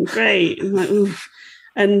interpretation. Great. And like, oof.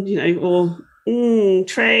 And, or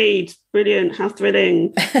trade, brilliant, how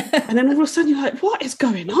thrilling. And then all of a sudden you're like, what is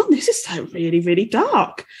going on? This is so really, really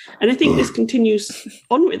dark. And I think this continues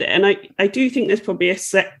on with it. And I do think there's probably a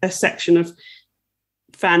section of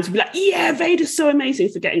fans who be like, yeah, Vader's so amazing,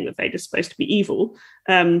 forgetting that Vader's supposed to be evil.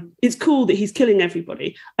 It's cool that he's killing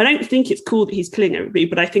everybody. I don't think it's cool that he's killing everybody,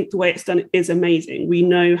 but I think the way it's done is amazing. We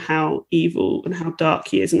know how evil and how dark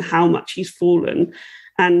he is and how much he's fallen.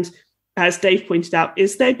 And as Dave pointed out,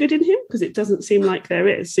 is there good in him? Because it doesn't seem like there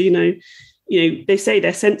is. So, they say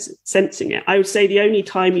they're sensing it. I would say the only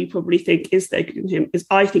time you probably think, is there good in him, is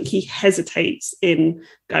I think he hesitates in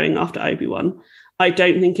going after Obi-Wan. I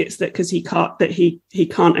don't think it's that because he can't. I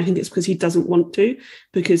think it's because he doesn't want to,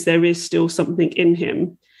 because there is still something in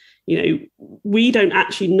him. We don't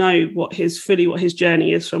actually know what his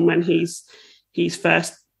journey is from when he's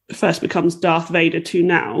first becomes Darth Vader to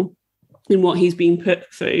now, and what he's been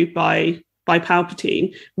put through by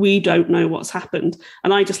Palpatine. We don't know what's happened,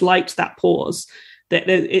 and I just liked that pause. That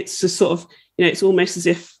it's just sort of, it's almost as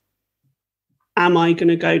if, am I going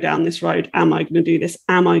to go down this road? Am I going to do this?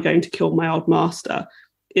 Am I going to kill my old master?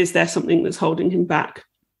 Is there something that's holding him back?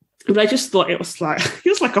 But I just thought it was like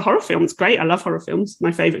a horror film. It's great. I love horror films.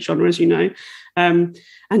 My favourite genre, as you know. And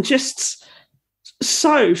just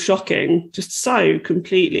so shocking, just so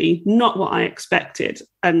completely not what I expected.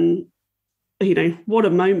 And, what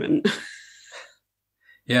a moment.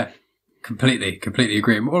 Yeah. Completely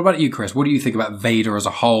agree. What about you, Chris? What do you think about Vader as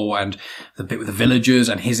a whole, and the bit with the villagers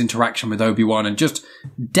and his interaction with Obi-Wan and just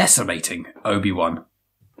decimating Obi-Wan?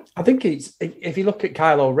 I think if you look at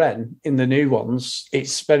Kylo Ren in the new ones,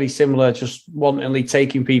 it's very similar, just wantonly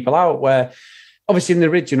taking people out, where obviously in the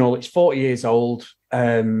original, it's 40 years old.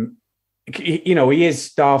 He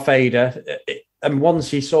is Darth Vader. And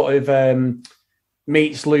once he sort of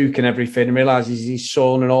meets Luke and everything and realizes he's his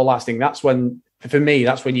son and all that thing, that's when, for me,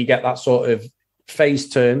 that's when you get that sort of face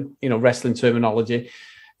turn, wrestling terminology,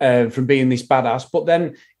 from being this badass. But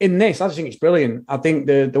then in this, I just think it's brilliant. I think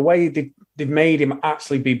the way they've made him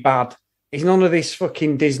actually be bad. It's none of this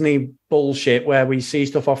fucking Disney bullshit where we see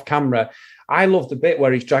stuff off camera. I love the bit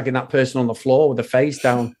where he's dragging that person on the floor with the face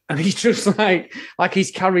down, and he's just like he's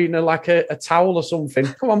carrying a towel or something.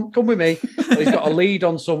 Come with me. He's got a lead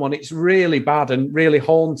on someone. It's really bad and really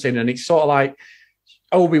haunting, and it's sort of like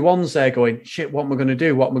Obi-Wan's there going, shit, what am I going to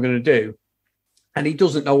do? What am I going to do? And he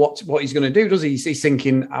doesn't know what he's going to do, does he? He's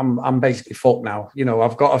thinking, I'm basically fucked now.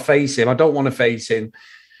 I've got to face him. I don't want to face him.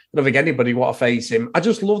 I don't think anybody want to face him. I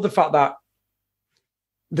just love the fact that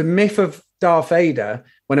the myth of Darth Vader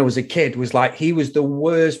when I was a kid was like, he was the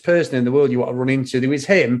worst person in the world you want to run into. There was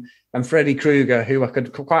him and Freddy Krueger, who I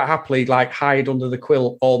could quite happily hide under the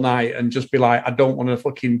quilt all night and just be like, I don't want to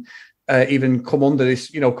fucking even come under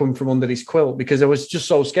this, come from under this quilt, because I was just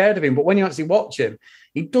so scared of him. But when you actually watch him,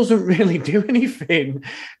 he doesn't really do anything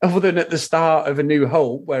other than at the start of A New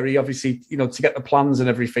Hope, where he obviously, to get the plans and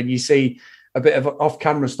everything, you see a bit of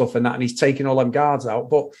off-camera stuff and that, and he's taking all them guards out.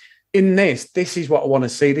 But in this is what I want to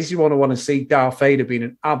see. This is what I want to see Darth Vader being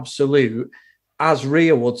an absolute, as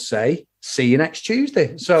Rhea would say, see you next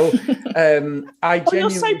Tuesday. So you're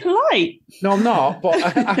so polite. No, I'm not, but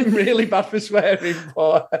I'm really bad for swearing.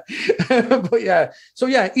 But yeah. So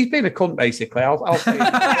yeah, he's been a cunt, basically. I'll say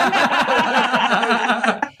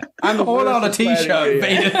I'm all on a t-shirt.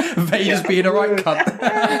 Vader's being a right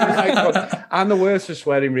cunt. I'm the worst for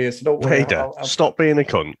swearing, Rhea, so don't worry. Vader, stop being a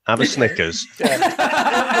cunt. Have a Snickers.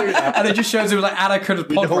 And it just shows him like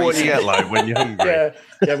Anakin pod racing. What you get like when you're hungry.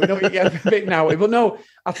 Yeah, we know you get a bit now. But no,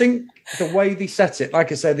 I think the way they set it,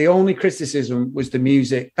 like I said, the only criticism was the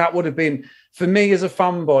music. That would have been, for me as a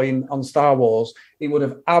fanboy on Star Wars, it would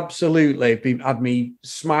have absolutely had me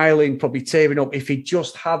smiling, probably tearing up, if he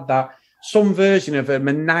just had that, some version of a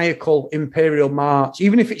maniacal Imperial march,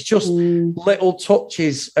 even if it's just little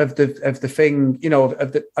touches of the thing,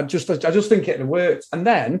 I just think it would have worked. And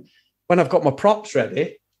then when I've got my props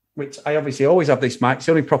ready, which I obviously always have this mic, it's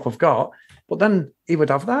the only prop I've got, but then he would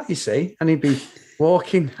have that, you see, and he'd be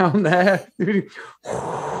walking down there.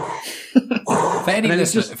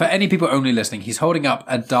 For any people only listening, he's holding up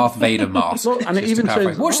a Darth Vader mask. Look, and it even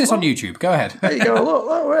says, watch this on YouTube. Go ahead. There you go. Look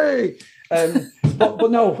that way.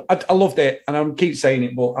 But no, I loved it, and I keep saying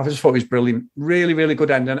it, but I just thought it was brilliant. Really, really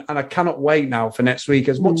good end, and I cannot wait now for next week.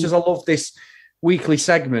 As much as I love this weekly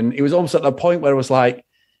segment, it was almost at the point where I was like,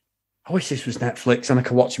 I wish this was Netflix and I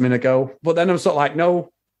could watch him in a go. But then I was sort of like,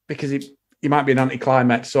 no, because he might be an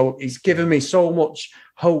anticlimax. So he's given me so much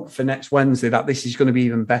hope for next Wednesday that this is going to be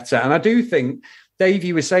even better. And I do think, Dave,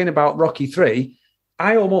 you were saying about Rocky 3,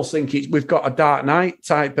 I almost think we've got a Dark Knight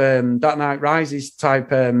type, Dark Knight Rises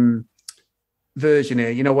type version here,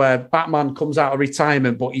 you know, where Batman comes out of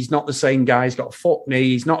retirement, but he's not the same guy. He's got a fuck knee.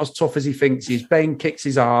 He's not as tough as he thinks he is. Bane kicks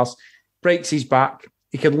his ass, breaks his back.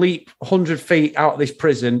 He can leap 100 feet out of this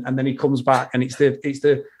prison, and then he comes back. And it's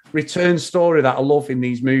the return story that I love in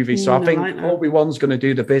these movies. So I think Obi-Wan's going to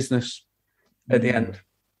do the business at the end.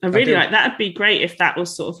 I really like that. Would be great if that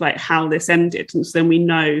was sort of like how this ended, and so then we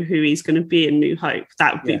know who he's going to be in New Hope.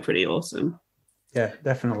 That would be pretty awesome. Yeah,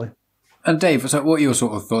 definitely. And Dave, so what are your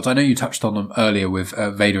sort of thoughts? I know you touched on them earlier with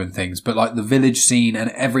Vader and things, but like the village scene and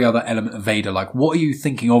every other element of Vader, like what are you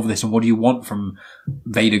thinking of this and what do you want from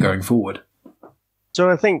Vader going forward? So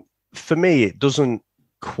I think for me, it doesn't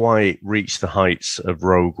quite reach the heights of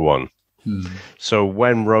Rogue One. So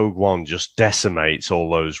when Rogue One just decimates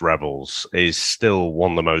all those rebels is still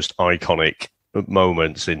one of the most iconic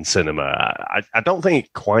moments in cinema. I don't think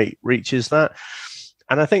it quite reaches that.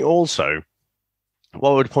 And I think also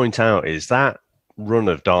what I would point out is that run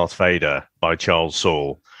of Darth Vader by Charles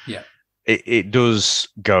Soule. Yeah. It does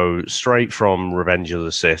go straight from Revenge of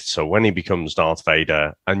the Sith. So when he becomes Darth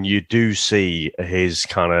Vader, and you do see his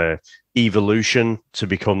kind of evolution to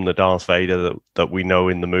become the Darth Vader that we know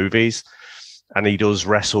in the movies, and he does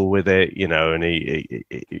wrestle with it, you know, and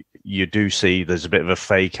you do see there's a bit of a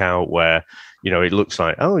fake out where, you know, it looks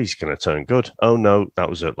like, oh, he's going to turn good. Oh no, that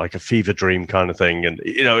was like a fever dream kind of thing. And,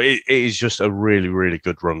 you know, it is just a really, really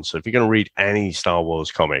good run. So if you're going to read any Star Wars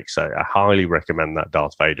comics, I highly recommend that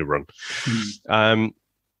Darth Vader run.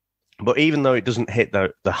 But even though it doesn't hit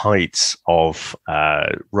the heights of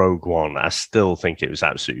Rogue One, I still think it was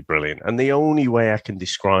absolutely brilliant. And the only way I can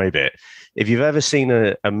describe it, if you've ever seen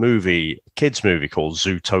a kids movie called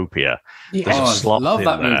Zootopia, there's a slot love in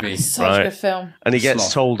that there, movie. Such a good film. and he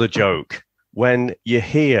gets told a joke. When you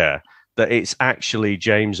hear that it's actually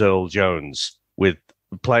James Earl Jones with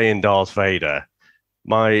playing Darth Vader,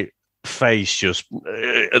 my face just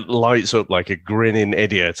lights up like a grinning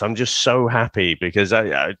idiot. I'm just so happy because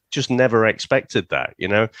I just never expected that, you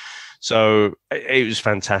know? So it was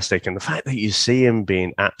fantastic. And the fact that you see him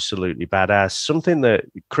being absolutely badass, something that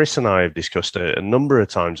Chris and I have discussed a number of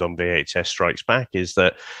times on VHS Strikes Back, is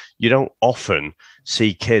that you don't often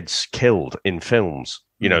see kids killed in films,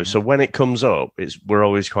 you know? So when it comes up, we're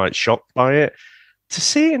always quite shocked by it. To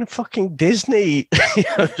see it in a fucking Disney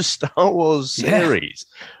Star Wars series,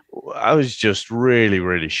 I was just really,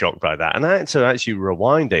 really shocked by that. And I had to actually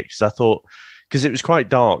rewind it because I thought, because it was quite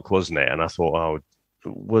dark, wasn't it? And I thought, oh,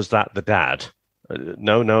 was that the dad?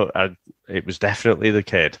 No, it was definitely the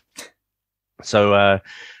kid. So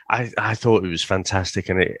I thought it was fantastic.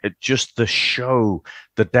 And it just the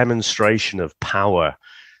demonstration of power,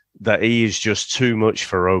 that he is just too much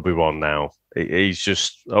for Obi-Wan now. He's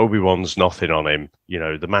just, Obi-Wan's nothing on him. You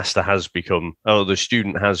know, the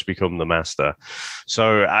student has become the master.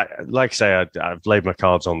 So, I've laid my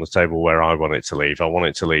cards on the table where I want it to leave. I want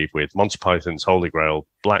it to leave with Monty Python's Holy Grail,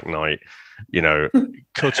 Black Knight, you know,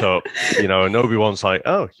 cut up, you know, and Obi-Wan's like,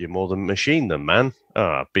 oh, you're more than machine then, man. Oh,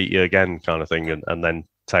 I beat you again kind of thing, and then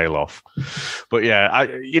tail off. But yeah,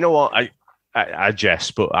 you know what? I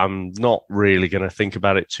jest, but I'm not really going to think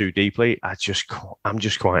about it too deeply. I'm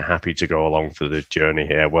just quite happy to go along for the journey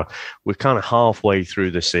here. We're kind of halfway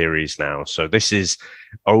through the series now. So this is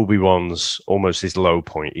Obi-Wan's almost his low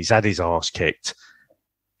point. He's had his arse kicked.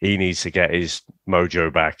 He needs to get his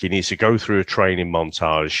mojo back. He needs to go through a training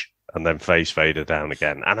montage and then face Vader down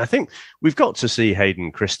again. And I think we've got to see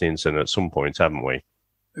Hayden Christensen at some point, haven't we?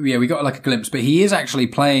 Yeah, we got like a glimpse, but he is actually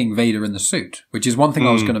playing Vader in the suit, which is one thing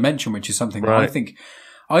I was going to mention, which is something that I think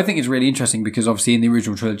is really interesting because obviously in the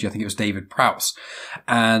original trilogy, I think it was David Prowse,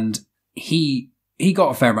 and he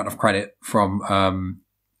got a fair amount of credit from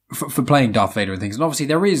for playing Darth Vader and things. And obviously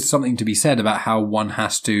there is something to be said about how one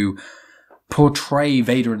has to portray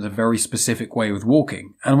Vader in a very specific way with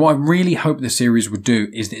walking. And what I really hope the series would do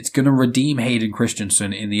is that it's going to redeem Hayden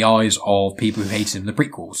Christensen in the eyes of people who hated him in the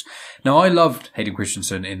prequels. Now, I loved Hayden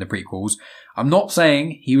Christensen in the prequels. I'm not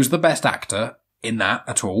saying he was the best actor in that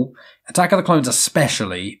at all. Attack of the Clones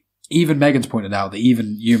especially. Even Megan's pointed out that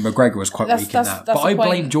even Ewan McGregor was quite weak in that. But I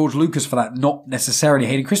blame George Lucas for that, not necessarily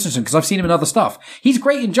Hayden Christensen, because I've seen him in other stuff. He's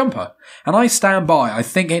great in Jumper. And I stand by. I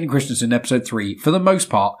think Hayden Christensen in episode 3, for the most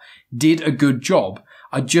part, did a good job.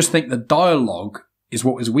 I just think the dialogue is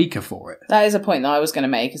what was weaker for it. That is a point that I was going to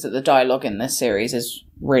make, is that the dialogue in this series is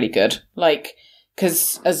really good. Like,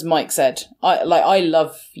 because as Mike said, I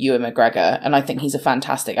love Ewan McGregor, and I think he's a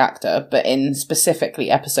fantastic actor, but in specifically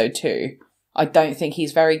episode 2, I don't think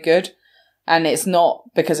he's very good. And it's not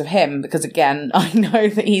because of him, because again, I know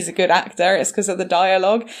that he's a good actor. It's because of the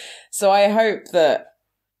dialogue. So I hope that,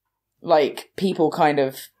 like, people kind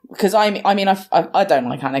of because I don't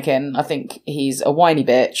like Anakin. I think he's a whiny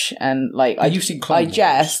bitch, and like you've seen Clone Wars.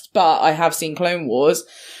 jest, but I have seen Clone Wars,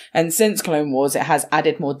 and since Clone Wars, it has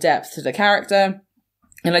added more depth to the character,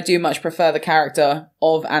 and I do much prefer the character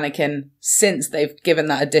of Anakin since they've given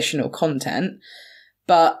that additional content.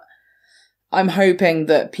 But I'm hoping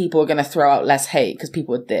that people are going to throw out less hate because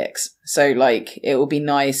people are dicks. So like, it will be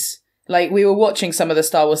nice. Like, we were watching some of the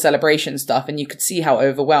Star Wars Celebration stuff, and you could see how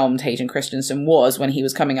overwhelmed Hayden Christensen was when he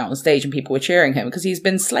was coming out on stage and people were cheering him, because he's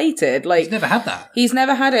been slated. Like, he's never had that. He's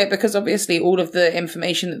never had it, because obviously all of the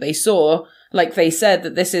information that they saw, like, they said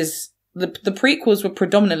that this is... The prequels were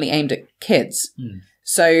predominantly aimed at kids.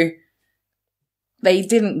 So they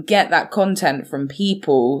didn't get that content from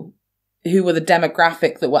people who were the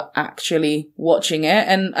demographic that were actually watching it.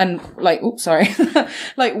 And like, oops, sorry.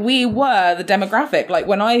 Like, we were the demographic. Like,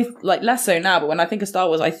 when I, like, less so now, but when I think of Star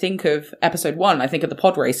Wars, I think of episode 1, I think of the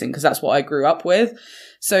pod racing, because that's what I grew up with.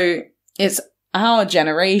 So it's our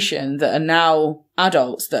generation that are now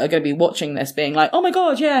adults that are going to be watching this being like, oh my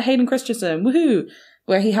God, yeah, Hayden Christensen, woohoo,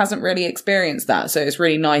 where he hasn't really experienced that. So it's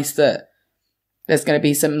really nice that there's going to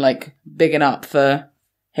be some, like, bigging up for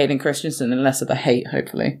Hayden Christensen and less of the hate,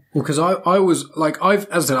 hopefully. Well, because I was like, as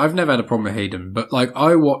I said, I've never had a problem with Hayden, but like,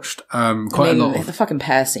 I watched quite a lot of the fucking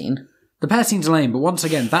pear scene. The pear scene's lame, but once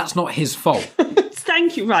again, that's not his fault.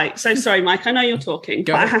 Thank you. Right. So sorry, Mike, I know you're talking,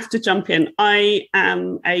 but I have to jump in. I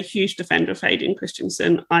am a huge defender of Hayden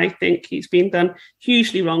Christensen. I think he's been done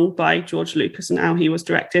hugely wrong by George Lucas and how he was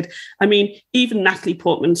directed. I mean, even Natalie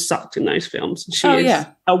Portman sucked in those films, and she is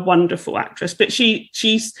a wonderful actress. But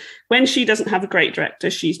she's when she doesn't have a great director,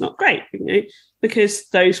 she's not great, you know, because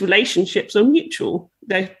those relationships are mutual.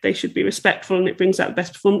 They should be respectful, and it brings out the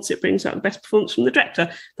best performance. It brings out the best performance from the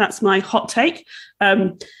director. That's my hot take.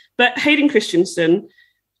 But Hayden Christensen,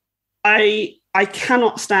 I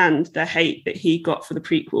cannot stand the hate that he got for the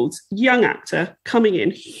prequels. Young actor coming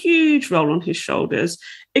in, huge role on his shoulders,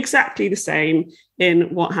 exactly the same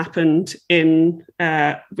in what happened in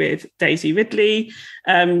with Daisy Ridley.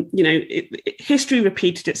 You know, history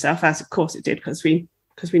repeated itself, as of course it did, because we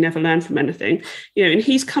never learn from anything. You know, and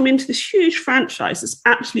he's come into this huge franchise that's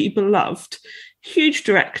absolutely beloved. Huge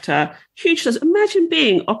director, huge stars. Imagine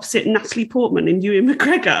being opposite Natalie Portman and Ewan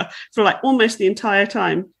McGregor for like almost the entire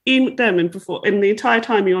time. Ian McDermott in the entire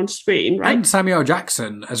time you're on screen, right? And Samuel L.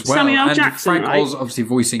 Jackson as well. Samuel L. and Jackson, Frank Oz obviously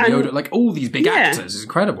voicing Yoda. Like, all these big actors is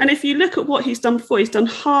incredible. And if you look at what he's done before, he's done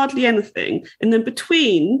hardly anything. And then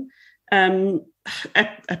between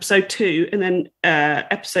episode 2 and then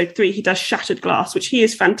episode 3, he does Shattered Glass, which he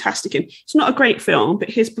is fantastic in. It's not a great film, but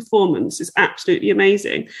his performance is absolutely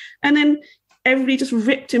amazing. And then everybody just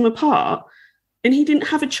ripped him apart, and he didn't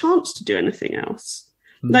have a chance to do anything else.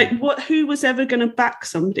 Like, who was ever going to back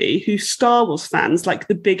somebody who Star Wars fans, like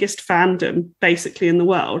the biggest fandom basically in the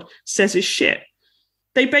world, says is shit?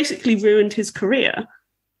 They basically ruined his career,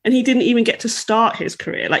 and he didn't even get to start his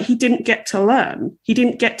career. Like, he didn't get to learn. He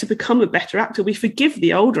didn't get to become a better actor. We forgive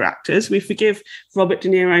the older actors. We forgive Robert De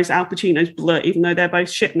Niro's, Al Pacino's, Blur, even though they're both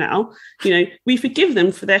shit now. You know, we forgive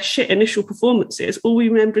them for their shit initial performances. All we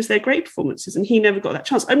remember is their great performances, and he never got that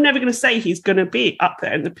chance. I'm never going to say he's going to be up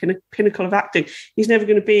there in the pinnacle of acting. He's never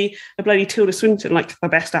going to be a bloody Tilda Swinton, like the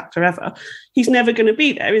best actor ever. He's never going to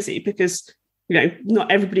be there, is he? Because, you know,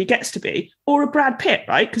 not everybody gets to be. Or a Brad Pitt,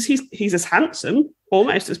 right? Because he's as handsome,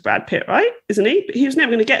 almost as Brad Pitt, right? Isn't he? But he was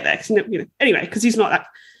never going to get there. Anyway, because he's not that.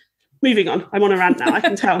 Moving on. I'm on a rant now, I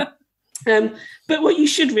can tell. But what you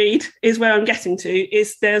should read is where I'm getting to,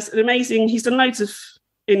 is there's an amazing, he's done loads of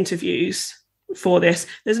interviews for this.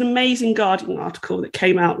 There's an amazing Guardian article that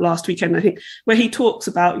came out last weekend, I think, where he talks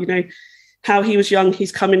about, you know, how he was young,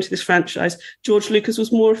 he's come into this franchise. George Lucas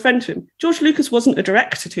was more a friend to him. George Lucas wasn't a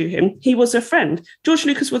director to him. He was a friend. George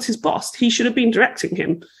Lucas was his boss. He should have been directing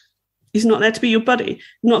him. He's not there to be your buddy,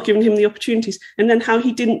 not giving him the opportunities. And then how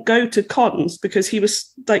he didn't go to cons because he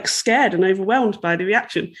was like scared and overwhelmed by the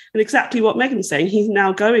reaction. And exactly what Megan's saying, he's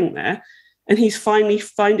now going there and he's finally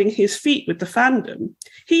finding his feet with the fandom.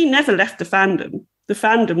 He never left the fandom. The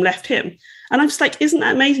fandom left him. And I'm just like, isn't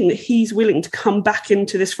that amazing that he's willing to come back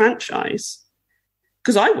into this franchise?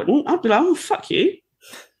 Because I wouldn't. I'd be like, oh, fuck you.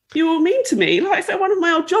 You were mean to me. Like, if at one of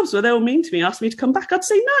my old jobs where they were mean to me, asked me to come back, I'd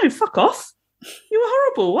say, no, fuck off. You were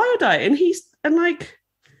horrible. Why would I? And like,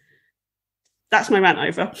 that's my rant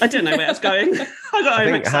over. I didn't know where I was going. I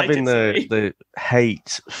think having the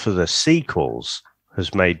hate for the sequels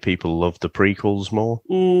has made people love the prequels more.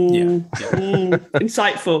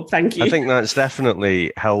 Insightful. Thank you. I think that's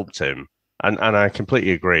definitely helped him. And I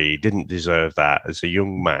completely agree. He didn't deserve that as a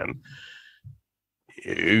young man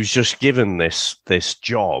who's just given this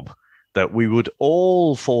job that we would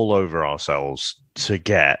all fall over ourselves to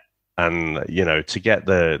get. And, you know, to get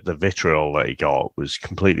the vitriol that he got was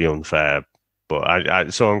completely unfair.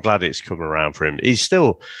 But so I'm glad it's come around for him. He's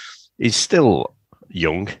still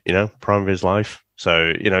young, you know, prime of his life.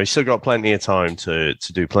 So, you know, he's still got plenty of time to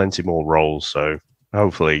do plenty more roles. So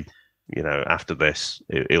hopefully, you know, after this,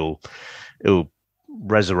 it'll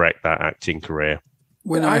resurrect that acting career.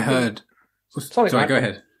 When I heard... Sorry, go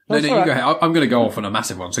ahead. No, you go ahead. I'm going to go off on a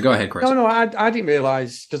massive one, so go ahead, Chris. No, I didn't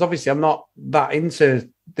realise, because obviously I'm not that into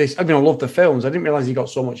this. I mean, I love the films. I didn't realise he got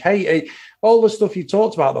so much hate. All the stuff you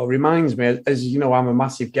talked about, though, reminds me, as you know, I'm a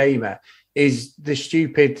massive gamer, is the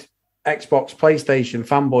stupid Xbox, PlayStation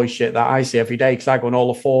fanboy shit that I see every day, because I go on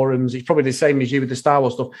all the forums. It's probably the same as you with the Star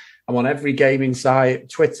Wars stuff. I'm on every gaming site,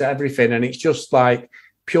 Twitter, everything, and it's just like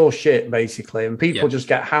pure shit, basically. And people just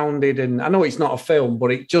get hounded. And I know it's not a film,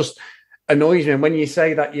 but it just annoys me. And when you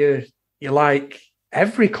say that you like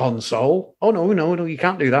every console, no, you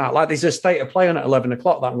can't do that. Like, there's a state of play on at 11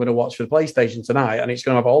 o'clock that I'm going to watch for the PlayStation tonight, and it's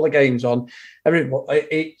going to have all the games on.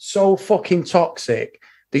 It's so fucking toxic.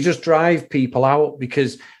 They just drive people out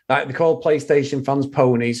because, like, they call PlayStation fans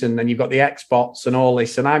ponies, and then you've got the Xbox and all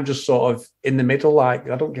this, and I'm just sort of in the middle, like,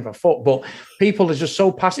 I don't give a fuck. But people are just so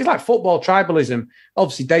passive. It's like football tribalism.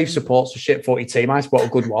 Obviously, Dave supports a shit footy team. I support a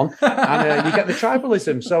good one. And you get the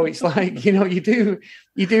tribalism. So it's like, you know, you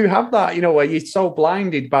do have that, you know, where you're so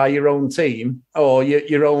blinded by your own team or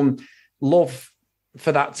your own love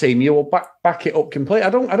for that team, you will back it up completely. I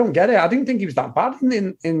don't get it. I didn't think he was that bad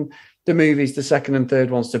in the movies, the second and third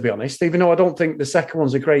ones, to be honest, even though I don't think the second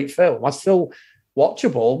one's a great film. I still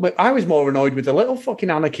watchable, but I was more annoyed with the little fucking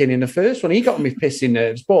Anakin in the first one. He got me pissing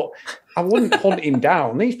nerves, but I wouldn't hunt him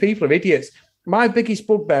down. These people are idiots. My biggest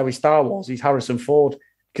bugbear with Star Wars is Harrison Ford,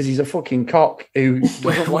 because he's a fucking cock who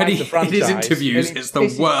when he, in his interviews, it's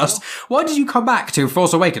the worst. Why did you come back to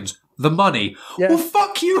Force Awakens? The money. Yeah. Well,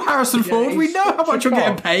 fuck you, Harrison Ford. We know how much you're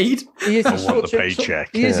getting paid. I want the paycheck.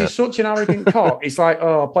 He's such an arrogant cock. It's like,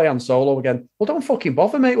 I'll play Han Solo again. Well, don't fucking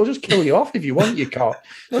bother, mate. We'll just kill you off if you want, you cock.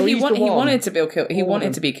 Well, so he wanted to be killed. He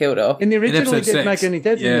wanted to be killed off. In the original, he did, Megan. He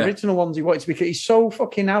did. Yeah. In the original ones, he wanted to be killed. He's so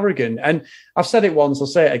fucking arrogant. And I've said it once. I'll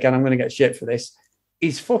say it again. I'm going to get shit for this.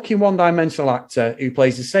 He's fucking one-dimensional actor who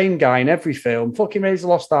plays the same guy in every film. Fucking Raiders of the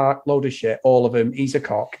Lost Ark, load of shit, all of them. He's a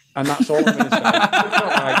cock, and that's all I'm going to say. I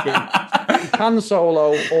don't like him. Han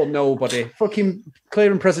Solo or nobody. Fucking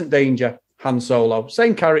Clear and Present Danger, Han Solo.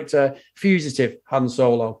 Same character, Fugitive, Han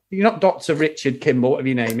Solo. You're not Dr. Richard Kimball, whatever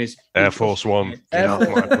your name is. Air Force One. Get off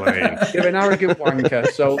my plane. You're an arrogant wanker.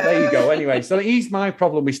 So there you go. Anyway, so he's my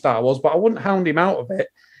problem with Star Wars, but I wouldn't hound him out of it.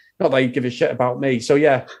 Not that he'd give a shit about me. So,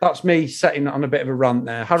 yeah, that's me setting on a bit of a rant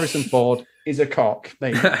there. Harrison Ford is a cock.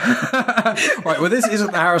 There you go. Right, well, this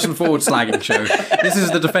isn't the Harrison Ford slagging show. This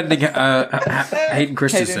is the defending Hayden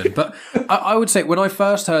Christensen. But I would say when I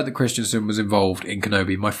first heard that Christensen was involved in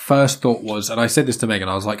Kenobi, my first thought was, and I said this to Megan,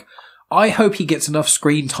 I was like, I hope he gets enough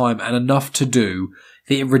screen time and enough to do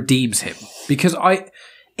that it redeems him. Because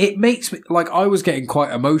it makes me, like, I was getting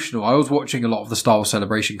quite emotional. I was watching a lot of the Star Wars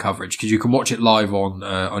Celebration coverage because you can watch it live on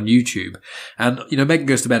YouTube. And, you know, Megan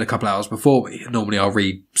goes to bed a couple hours before me. Normally I'll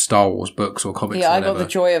read Star Wars books or comics. Yeah, or I got the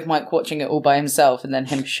joy of Mike watching it all by himself and then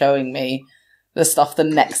him showing me the stuff the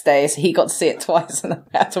next day. So he got to see it twice and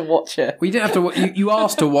I had to watch it. We didn't have to, you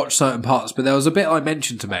asked to watch certain parts, but there was a bit I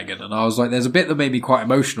mentioned to Megan and I was like, there's a bit that made me quite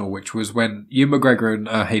emotional, which was when Ewan McGregor and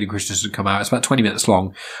Hayden Christensen come out. It's about 20 minutes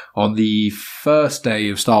long on the first day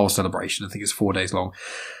of Star Wars Celebration. I think it's 4 days long.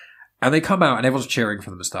 And they come out and everyone's cheering for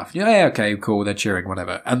them and stuff. Yeah, okay, cool. They're cheering,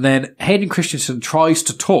 whatever. And then Hayden Christensen tries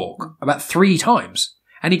to talk about 3 times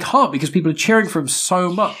and he can't because people are cheering for him so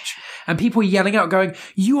much. And people yelling out, going,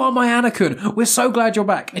 "You are my Anakin. We're so glad you're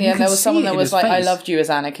back." And yeah, there was someone that was like, face. "I loved you as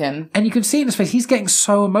Anakin." And you can see in his face, he's getting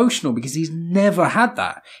so emotional because he's never had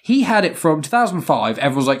that. He had it from 2005.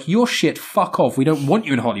 Everyone's like, "You're shit. Fuck off. We don't want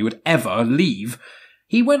you in Hollywood ever. Leave."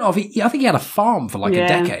 He went off. I think he had a farm for like a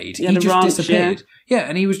decade. He just ranch, disappeared. Yeah,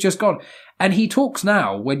 and he was just gone. And he talks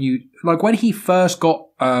now when he first got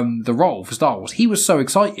the role for Star Wars, he was so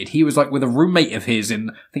excited. He was like with a roommate of his in,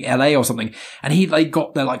 I think, LA or something. And he like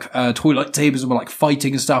got their like toilet tables and were like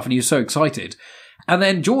fighting and stuff. And he was so excited. And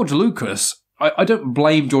then George Lucas, I don't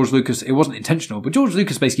blame George Lucas. It wasn't intentional, but George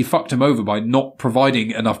Lucas basically fucked him over by not providing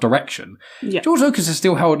enough direction. Yeah. George Lucas is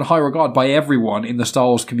still held in high regard by everyone in the Star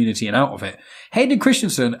Wars community and out of it. Hayden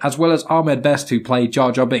Christensen, as well as Ahmed Best, who played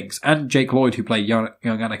Jar Jar Binks, and Jake Lloyd, who played young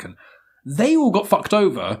Anakin, they all got fucked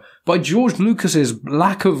over by George Lucas's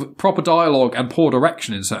lack of proper dialogue and poor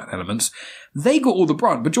direction in certain elements. They got all the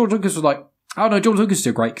brunt, but George Lucas was like, "Oh no, George Lucas is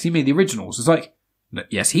still great because he made the originals." It's like,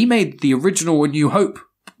 yes, he made the original A New Hope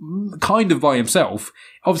kind of by himself.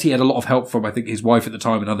 Obviously, he had a lot of help from, I think, his wife at the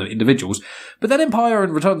time and other individuals. But then Empire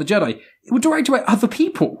and Return of the Jedi were directed by other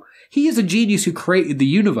people. He is a genius who created the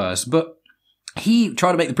universe, but he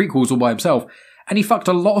tried to make the prequels all by himself, and he fucked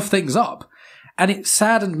a lot of things up. And it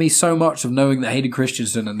saddened me so much of knowing that Hayden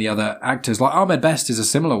Christensen and the other actors, like Ahmed Best is a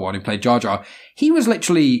similar one who played Jar Jar. He was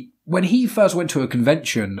literally, when he first went to a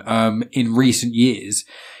convention in recent years,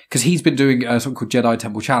 because he's been doing something called Jedi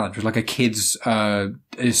Temple Challenge, which is like a kids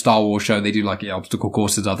Star Wars show. They do like obstacle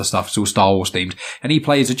courses, other stuff. It's all Star Wars themed. And he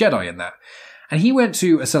plays a Jedi in that. And he went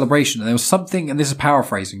to a celebration, and there was something, and this is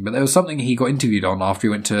paraphrasing, but there was something he got interviewed on after he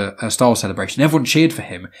went to a Star Wars celebration. Everyone cheered for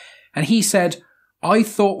him. And he said, I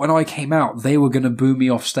thought when I came out, they were going to boo me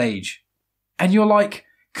off stage. And you're like,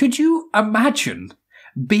 could you imagine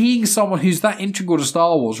being someone who's that integral to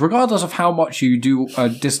Star Wars, regardless of how much you do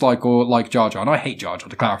dislike or like Jar Jar? And I hate Jar Jar,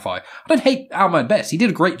 to clarify. I don't hate Ahmed Best. He did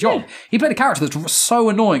a great job. He played a character that's so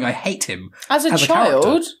annoying. I hate him. As a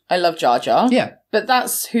child, I love Jar Jar. Yeah. But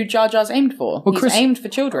that's who Jar Jar's aimed for. Well, He's aimed for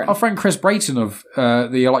children. Our friend Chris Brayton of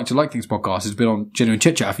the I Like to Like Things podcast has been on Genuine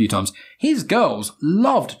Chit-Chat a few times. His girls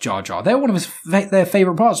loved Jar Jar. They're one of their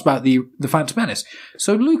favourite parts about the Phantom Menace.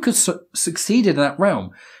 So Lucas succeeded in that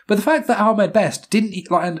realm. But the fact that Ahmed Best didn't,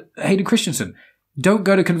 and Hayden Christensen don't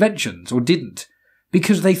go to conventions, or didn't,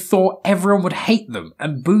 because they thought everyone would hate them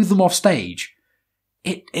and boo them off stage,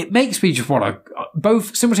 it makes me just want to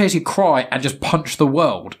both simultaneously cry and just punch the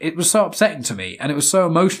world. It was so upsetting to me, and it was so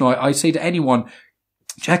emotional. I say to anyone,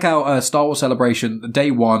 check out Star Wars Celebration, day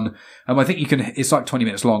one. I think you can, it's like 20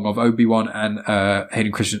 minutes long, of Obi-Wan and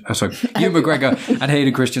Hayden Christensen, Ewan McGregor and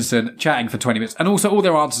Hayden Christensen chatting for 20 minutes. And also all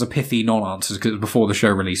their answers are pithy non-answers because it was before the show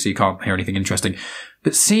release, so you can't hear anything interesting.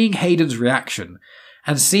 But seeing Hayden's reaction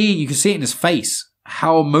and you can see it in his face,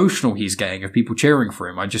 how emotional he's getting of people cheering for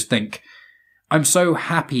him. I just think, I'm so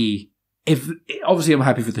happy. Obviously I'm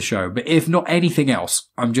happy for the show, but if not anything else,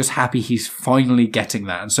 I'm just happy he's finally getting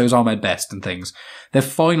that. And so is Ahmed Best and things. They're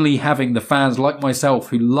finally having the fans like myself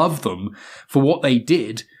who love them for what they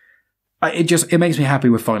did. It makes me happy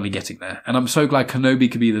we're finally getting there. And I'm so glad Kenobi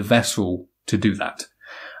could be the vessel to do that.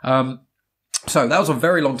 So that was a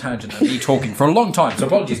very long tangent of me talking for a long time. So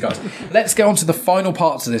apologies, guys. Let's get on to the final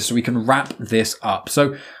parts of this so we can wrap this up.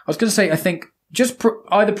 So I was going to say, I think, just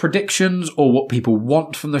either predictions or what people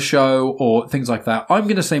want from the show or things like that. I'm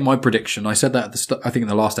going to say my prediction. I said that at I think in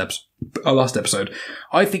the last episode.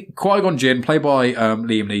 I think Qui-Gon Jinn, played by Liam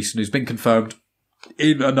Neeson, who's been confirmed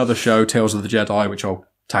in another show, Tales of the Jedi, which I'll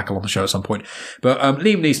tackle on the show at some point. But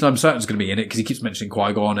Liam Neeson, I'm certain, is going to be in it because he keeps mentioning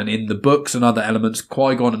Qui-Gon, and in the books and other elements,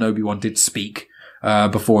 Qui-Gon and Obi-Wan did speak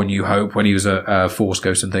before A New Hope when he was a Force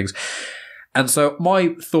ghost and things. And so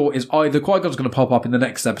my thought is either Qui-Gon's going to pop up in the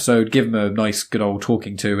next episode, give him a nice good old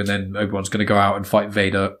talking to, and then Obi-Wan's going to go out and fight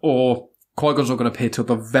Vader, or Qui-Gon's not going to appear till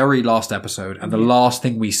the very last episode, and the last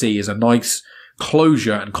thing we see is a nice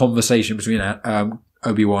closure and conversation between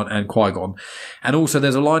Obi-Wan and Qui-Gon. And also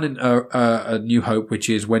there's a line in A New Hope, which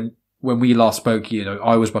is when we last spoke,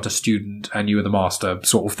 I was but a student and you were the master,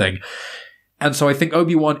 sort of thing. And so I think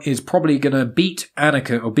Obi-Wan is probably going to beat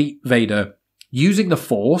Anakin or beat Vader using the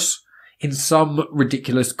Force in some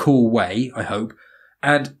ridiculous, cool way, I hope.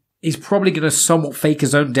 And he's probably going to somewhat fake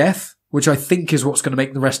his own death, which I think is what's going to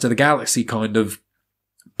make the rest of the galaxy kind of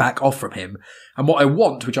back off from him. And what I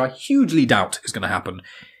want, which I hugely doubt is going to happen,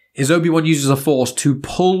 is Obi-Wan uses the Force to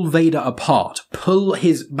pull Vader apart, pull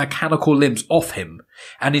his mechanical limbs off him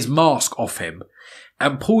and his mask off him,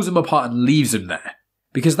 and pulls him apart and leaves him there.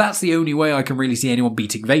 Because that's the only way I can really see anyone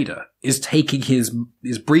beating Vader, is taking his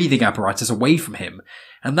breathing apparatus away from him.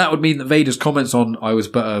 And that would mean that Vader's comments on, I was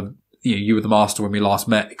but you were the master when we last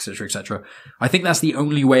met, etc., etc. I think that's the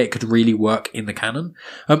only way it could really work in the canon.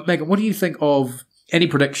 Megan, what do you think of any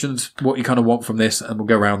predictions, what you kind of want from this? And we'll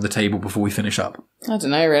go around the table before we finish up. I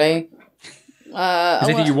don't know, really. Is there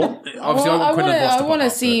anything you want? Obviously, I want to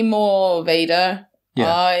see more Vader.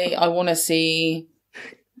 Yeah. I want to see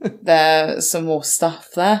there's some more stuff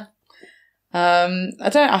there.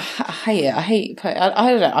 I hate it.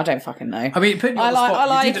 I don't fucking know. I mean, putting you on the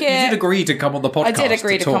spot, you did agree to come on the podcast. I did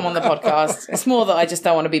agree to come on the podcast. It's more that I just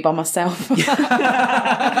don't want to be by myself. You just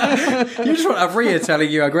want to have Rhea telling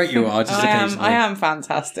you how great you are. I am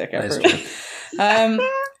fantastic.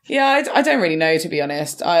 Yeah, I don't really know, to be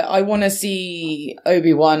honest. I want to see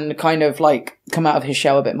Obi-Wan kind of like come out of his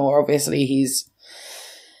shell a bit more. Obviously, he's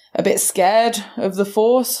a bit scared of the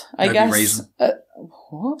Force, I guess. Raisin.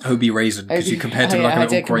 What? Obi Raisin, because you compared him like a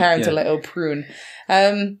little... I did compare him to little prune.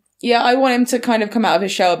 Yeah, I want him to kind of come out of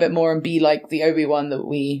his shell a bit more and be like the Obi-Wan that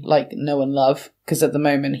we know and love. Because at the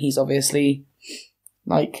moment, he's obviously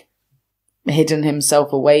hidden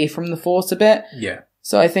himself away from the Force a bit. Yeah.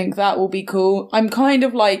 So I think that will be cool. I'm kind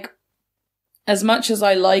of like, as much as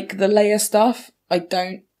I like the Leia stuff, I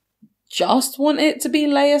don't just want it to be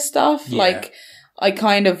Leia stuff. Yeah. Like, I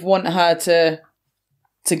kind of want her to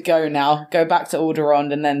go now, go back to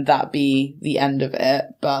Alderaan, and then that be the end of it.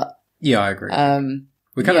 But yeah, I agree.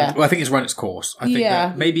 We kind of, well, I think it's run its course. I think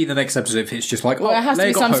that maybe the next episode, if it's just like, well, it has Leia to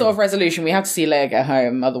be some home. sort of resolution. We have to see Leia get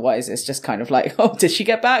home. Otherwise, it's just kind of like, oh, did she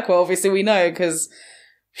get back? Well, obviously we know because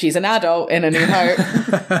she's an adult in A New Hope.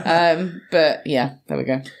 But yeah, there we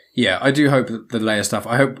go. Yeah, I do hope that the Leia stuff,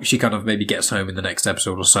 I hope she kind of maybe gets home in the next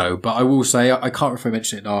episode or so. But I will say, I can't remember if I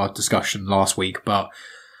mentioned it in our discussion last week, but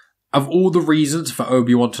of all the reasons for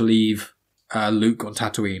Obi-Wan to leave Luke on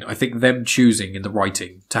Tatooine, I think them choosing in the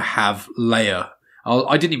writing to have Leia,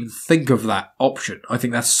 I didn't even think of that option. I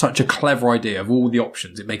think that's such a clever idea. Of all the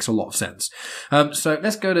options, it makes a lot of sense. So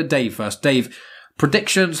let's go to Dave first. Dave,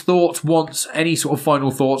 predictions, thoughts, wants, any sort of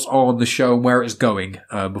final thoughts on the show and where it's going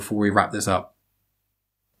before we wrap this up?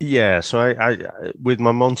 Yeah, so I with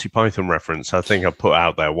my Monty Python reference, I think I put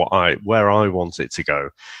out there where I want it to go,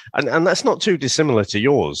 and that's not too dissimilar to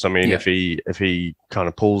yours. I mean, if he kind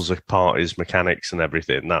of pulls apart his mechanics and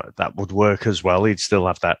everything, that would work as well. He'd still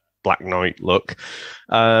have that Black Knight look.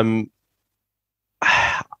 We're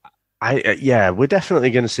definitely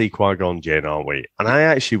going to see Qui-Gon Jinn, aren't we? And I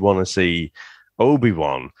actually want to see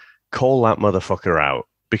Obi-Wan call that motherfucker out.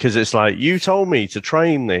 Because it's like, you told me to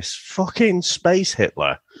train this fucking space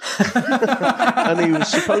Hitler. And he was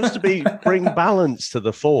supposed to bring balance to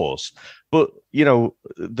the Force. But, the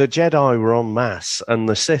Jedi were en masse and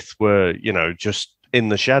the Sith were, just in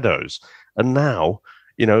the shadows. And now,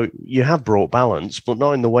 you have brought balance, but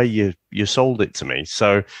not in the way you sold it to me.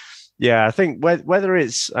 So, yeah, I think whether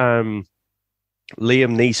it's Liam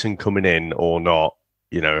Neeson coming in or not,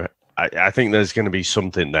 I think there's going to be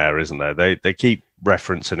something there, isn't there? They keep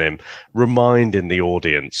referencing him, reminding the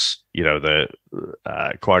audience, that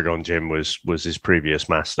Qui-Gon Jinn was his previous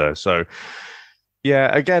master. So,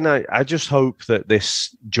 yeah, again, I just hope that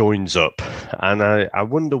this joins up, and I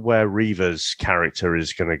wonder where Reva's character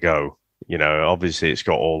is going to go. Obviously, it's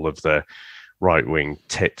got all of the right-wing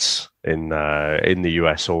tits in the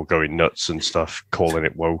US all going nuts and stuff, calling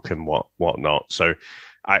it woke and whatnot. So,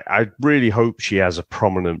 I really hope she has a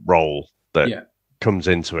prominent role that comes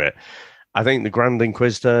into it. I think the Grand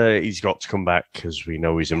Inquisitor, he's got to come back because we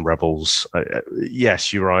know he's in Rebels.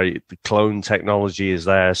 Yes, you're right. The clone technology is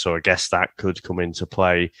there, so I guess that could come into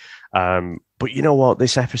play. But you know what?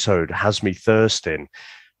 This episode has me thirsting.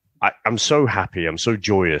 I'm so happy. I'm so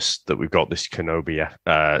joyous that we've got this Kenobi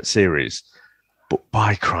series. But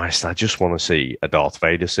by Christ, I just want to see a Darth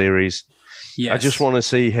Vader series. Yes. I just want to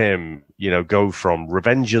see him, go from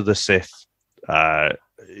Revenge of the Sith,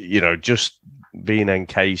 just being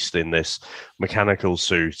encased in this mechanical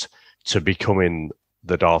suit to becoming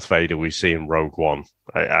the Darth Vader we see in Rogue One.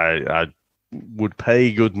 I would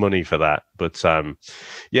pay good money for that. But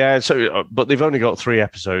but they've only got 3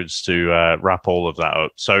 episodes to wrap all of that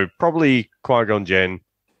up. So probably Qui-Gon Jinn,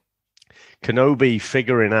 Kenobi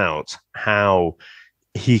figuring out how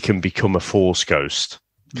he can become a Force ghost,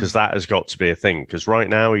 because that has got to be a thing, because right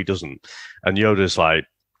now he doesn't. And Yoda's like,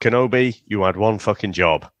 Kenobi, you had one fucking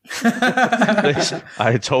job.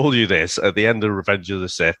 I told you this at the end of Revenge of the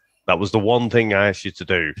Sith. That was the one thing I asked you to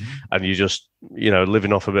do. And you just,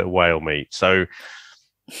 living off a bit of whale meat. So,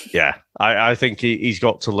 yeah, I think he's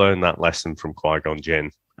got to learn that lesson from Qui-Gon Jinn.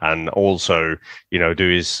 And also, do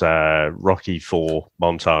his Rocky IV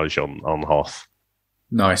montage on Hoth.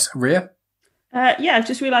 Nice. Rhea? I've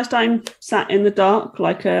just realised I'm sat in the dark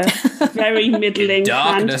like a very middling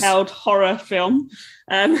handheld horror film,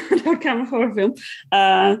 camera horror film.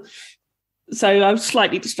 So I was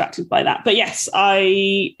slightly distracted by that. But yes,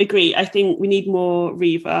 I agree. I think we need more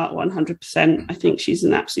Reva 100%. I think she's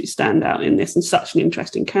an absolute standout in this and such an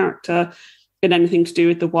interesting character. And anything to do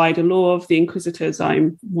with the wider lore of the Inquisitors,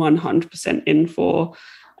 I'm 100% in for.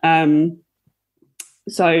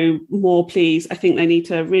 So more, please. I think they need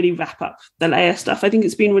to really wrap up the Leia stuff. I think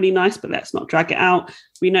it's been really nice, but let's not drag it out.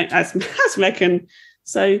 We know, as Megan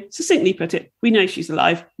so succinctly put it, we know she's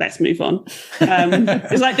alive. Let's move on.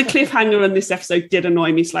 It's like the cliffhanger on this episode did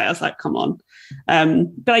annoy me slightly. I was like, come on.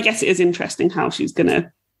 But I guess it is interesting how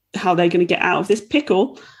they're gonna get out of this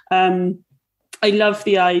pickle. I love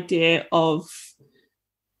the idea of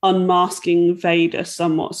unmasking Vader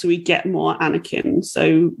somewhat, so we get more Anakin,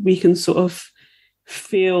 so we can sort of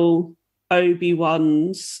feel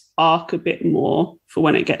Obi-Wan's arc a bit more for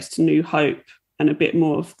when it gets to New Hope, and a bit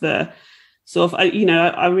more of the sort of,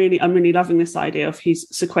 I'm really loving this idea of he's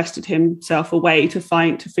sequestered himself away to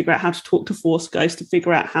figure out how to talk to Force ghosts, to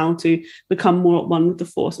figure out how to become more at one with the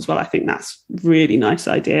Force as well. I think that's a really nice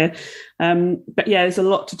idea. But yeah, there's a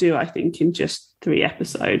lot to do, I think, in just 3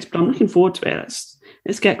 episodes, but I'm looking forward to it.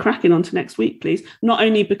 Let's get cracking on to next week, please. Not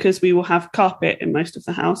only because we will have carpet in most of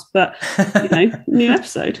the house, but, new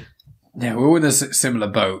episode. Yeah, we're all in a similar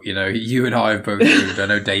boat, You and I have both moved. I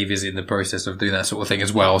know Dave is in the process of doing that sort of thing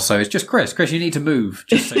as well. So it's just Chris, you need to move,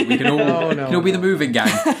 just so we can all, be the moving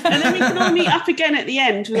gang. And then we can all meet up again at the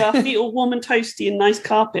end with our feet all warm and toasty and nice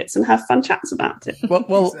carpets and have fun chats about it.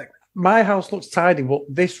 Well, exactly. My house looks tidy, but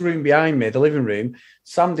this room behind me, the living room,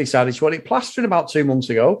 Sam decided she wanted it plastered about 2 months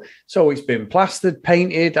ago. So it's been plastered,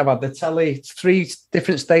 painted. I've had the telly, 3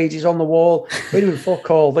 different stages on the wall. We're doing fuck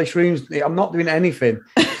all. This room's, I'm not doing anything.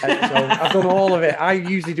 So I've done all of it. I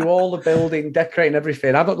usually do all the building, decorating,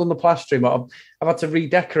 everything. I've not done the plastering, but I've had to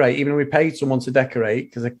redecorate, even though we paid someone to decorate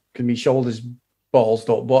because it can be shoulders ballsed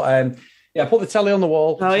up. But yeah, put the telly on the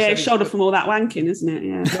wall. Oh, yeah, it's shoulder from all that wanking, isn't it?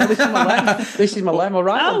 Yeah. No, this is my left. This is my left. My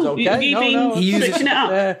right one's okay.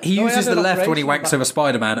 He uses the left when he wanks over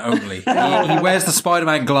Spider-Man only. He wears the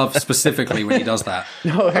Spider-Man glove specifically when he does that.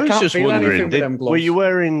 No, I was just wondering, were you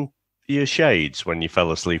wearing your shades when you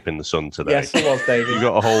fell asleep in the sun today? Yes, it was, David. You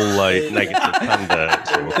got a whole negative panda.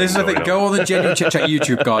 This is the thing. Go on the Genuine Chit-Chat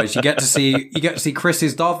YouTube, guys. You get to see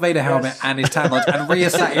Chris's Darth Vader helmet and his tan lines, and Rhea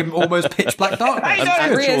sat in almost pitch black darkness. An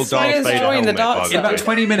actual Darth Vader helmet, the dark in about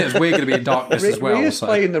 20 minutes, we're going to be in darkness as well. Rhea's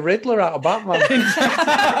playing the Riddler out of Batman.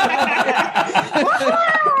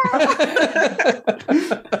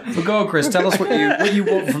 But go on, Chris. Tell us what you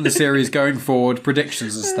want from the series going forward,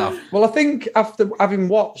 predictions and stuff. Well, I think after having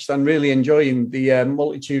watched and really enjoying the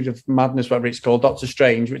multitude of madness, whatever it's called, Doctor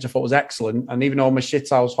Strange, which I thought was excellent, and even though I'm a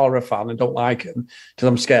shithouse horror fan and don't like him because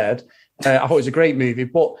I'm scared, I thought it was a great movie.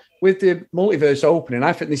 But with the multiverse opening,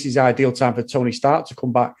 I think this is the ideal time for Tony Stark to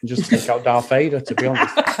come back and just take out Darth Vader, to be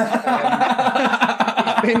honest.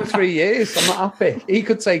 It's been 3 years. I'm not happy. He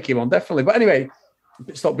could take him on, definitely. But anyway,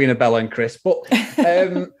 stop being a Bella and Chris. But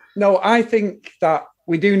no, I think that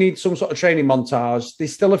we do need some sort of training montage.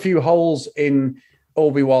 There's still a few holes in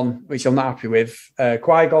Obi-Wan, which I'm not happy with.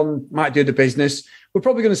 Qui-Gon might do the business. We're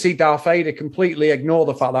probably going to see Darth Vader completely ignore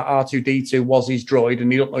the fact that R2-D2 was his droid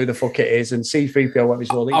and he don't know who the fuck it is, and C-3PO, whatever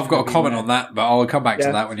it's called. I've got a comment on that, but I'll come back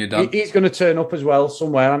to that when you're done. He's going to turn up as well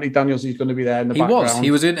somewhere. Anthony Daniels is going to be there in the background.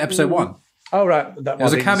 He was in episode 1. Oh, right. There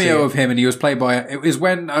was a cameo of him, and he was played by... It was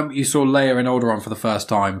when you saw Leia and Alderaan for the first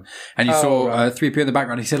time, and you saw 3PO in the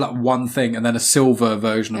background. He said one thing, and then a silver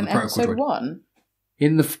version of the protocol. In episode 1?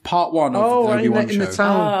 In the part 1 of the Obi-Wan show. In the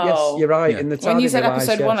town. Yes, you're right. In the town. When you said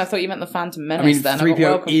episode 1, I thought you meant the Phantom Menace. I mean,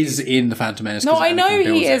 3PO is in the Phantom Menace. No, I know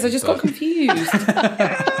he is. I just got confused.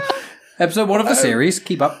 Episode 1 of the series.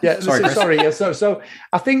 Keep up. Yeah, sorry, Chris. Sorry. Yeah, so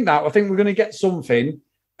I think we're going to get something.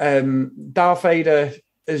 Darth Vader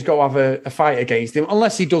has got to have a fight against him,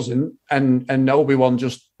 unless he doesn't, and Obi-Wan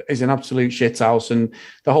just is an absolute shithouse, and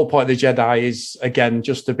the whole point of the Jedi is, again,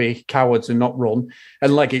 just to be cowards and not run,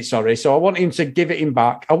 and leg it, sorry. So I want him to give it him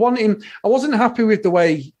back. I wasn't happy with the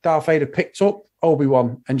way Darth Vader picked up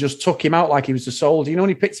Obi-Wan and just took him out like he was a soldier. You know, when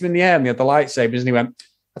he picked him in the air and he had the lightsabers, and he went,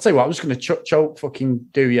 I'll tell you what, I'm just going to choke fucking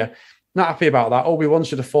do you. Not happy about that. Obi-Wan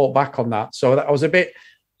should have fought back on that. So I was a bit...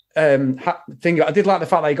 I did like the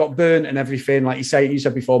fact that he got burnt and everything, like you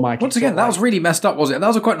said before, Mike. Once again, that was really messed up, was it? That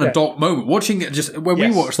was quite an adult moment. Watching it, just when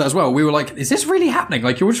we watched that as well, we were like, "Is this really happening?"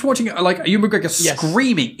 Like, you were just watching it, like Ewan McGregor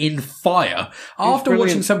screaming in fire after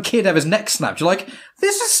watching some kid have his neck snapped. You're like,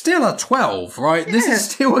 "This is still a 12, right? Yeah. This is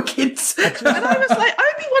still a kid's." And I was like,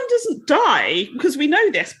 Obi-Wan doesn't die, because we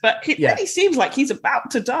know this, but it really seems like he's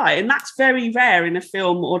about to die, and that's very rare in a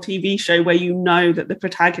film or TV show where you know that the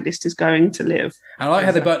protagonist is going to live. And I like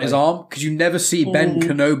how they burnt his arm, because you never see Ben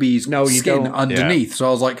Kenobi's skin underneath. Yeah. So I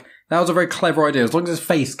was like, that was a very clever idea. As long as his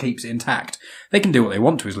face keeps it intact, they can do what they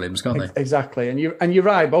want to his limbs, can't they? Exactly. And you're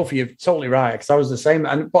right, both of you, totally right, because I was the same.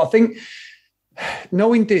 But I think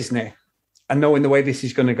knowing Disney and knowing the way this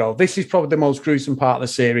is going to go, this is probably the most gruesome part of the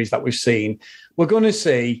series that we've seen. We're going to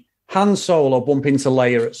see Han Solo bump into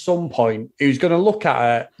Leia at some point, who's going to look at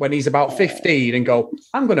her when he's about 15 and go,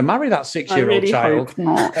 I'm going to marry that 6-year-old child.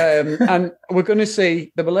 And we're going to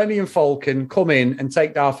see the Millennium Falcon come in and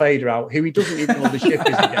take Darth Vader out, who he doesn't even know the ship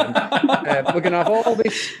is again. We're going to have all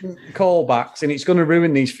these callbacks, and it's going to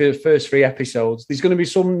ruin these first 3 episodes. There's going to be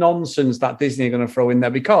some nonsense that Disney are going to throw in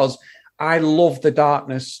there, because I love the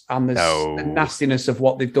darkness and the nastiness of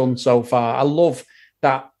what they've done so far. I love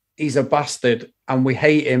that he's a bastard and we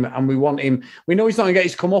hate him and we want him. We know he's not going to get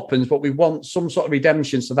his comeuppance, but we want some sort of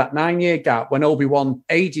redemption. So that 9-year gap when Obi-Wan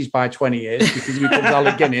ages by 20 years because he becomes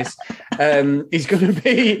Alec Guinness, is going to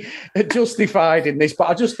be justified in this. But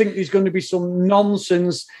I just think there's going to be some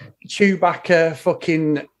nonsense Chewbacca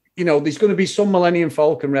fucking, there's going to be some Millennium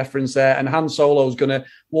Falcon reference there, and Han Solo's going to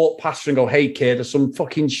walk past her and go, "Hey, kid," or some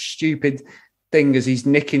fucking stupid thing as he's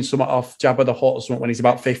nicking something off Jabba the Hutt or something when he's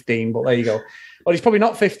about 15. But there you go. Well, he's probably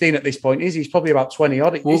not 15 at this point, is he? He's probably about 20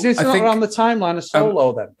 odd. Is this not around the timeline of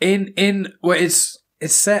Solo then?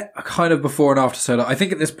 It's set kind of before and after Solo. I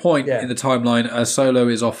think at this point in the timeline, Solo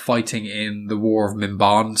is off fighting in the War of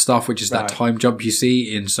Mimban and stuff, which is that time jump you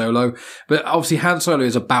see in Solo. But obviously Han Solo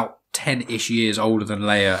is about 10-ish years older than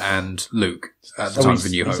Leia and Luke at the time of A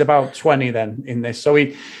New Hope. He's about 20 then in this. So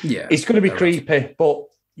he's going to be creepy, but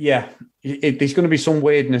there's going to be some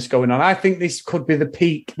weirdness going on. I think this could be the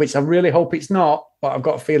peak, which I really hope it's not, but I've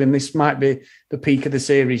got a feeling this might be the peak of the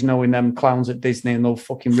series, knowing them clowns at Disney, and they'll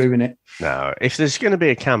fucking ruin it. No, if there's going to be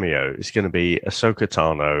a cameo, it's going to be Ahsoka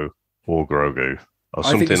Tano or Grogu or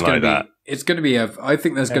something like that. It's going to be I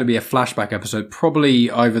think there's going to be a flashback episode,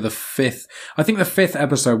 probably either the fifth. I think the fifth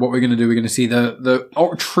episode, what we're going to do, we're going to see the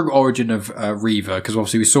true origin of Reva, because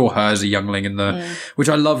obviously we saw her as a youngling in which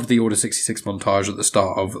I loved the Order 66 montage at the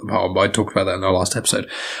start of the part. I talked about that in our last episode.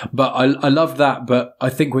 But I loved that, but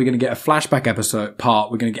I think we're going to get a flashback episode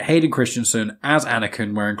part. We're going to get Hayden Christensen as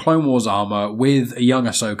Anakin wearing Clone Wars armor with a young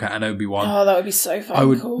Ahsoka and Obi-Wan. Oh, that would be so fun. I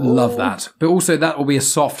would love that. But also that will be a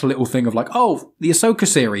soft little thing of like, oh, the Ahsoka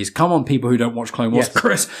series, come on, people who don't watch Clone Wars,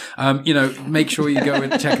 Chris, make sure you go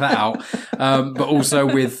and check that out. But also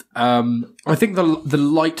with, I think the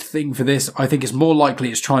light thing for this, I think it's more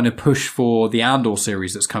likely it's trying to push for the Andor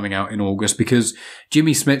series that's coming out in August, because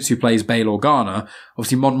Jimmy Smits, who plays Bail Organa,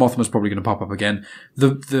 obviously Mon Mothma's probably going to pop up again.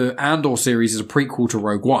 The Andor series is a prequel to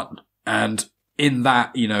Rogue One, and in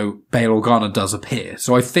that, Bail Organa does appear.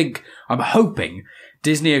 So I'm hoping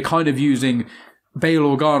Disney are kind of using Bail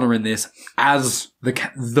Organa in this as the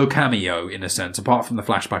cameo, in a sense, apart from the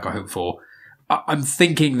flashback I hope for. I'm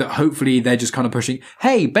thinking that hopefully they're just kind of pushing,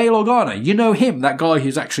 hey, Bail Organa, you know him, that guy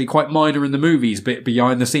who's actually quite minor in the movies, but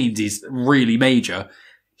behind the scenes he's really major.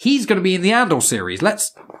 He's going to be in the Andor series.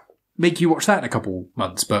 Let's make you watch that in a couple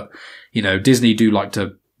months. But, Disney do like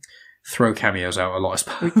to throw cameos out a lot, I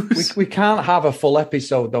suppose. We can't have a full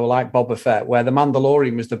episode, though, like Boba Fett, where the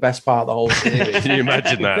Mandalorian was the best part of the whole series. Can you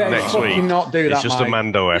imagine that next week? Not do that, it's just Mike. a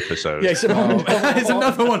Mando episode. Yeah, it's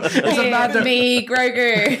another one. It's a Mando. Give me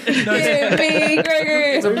Grogu. Give me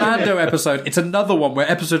Grogu. It's a Mando episode. It's another one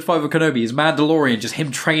where episode 5 of Kenobi is Mandalorian, just him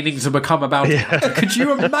training to become about. Could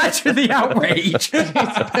you imagine the outrage?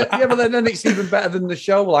 But then it's even better than the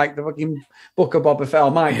show, like the fucking Book of Boba Fett. Oh,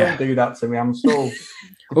 Mike, don't do that to me. I'm so...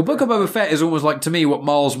 Well, Book of Boba Fett is almost like, to me, what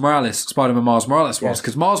Spider-Man Miles Morales was,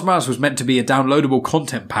 because Miles Morales was meant to be a downloadable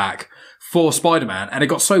content pack for Spider-Man, and it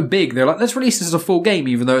got so big, they're like, let's release this as a full game,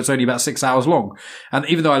 even though it's only about 6 hours long. And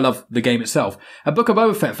even though I love the game itself, and Book of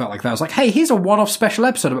Boba Fett felt like that. I was like, hey, here's a one-off special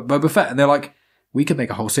episode about Boba Fett. And they're like, we could make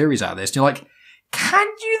a whole series out of this. And you're like, can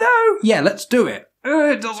you though? Yeah, let's do it.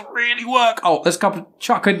 It doesn't really work. Oh, let's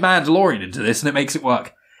chuck in Mandalorian into this, and it makes it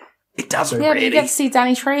work. It doesn't really. But you get to see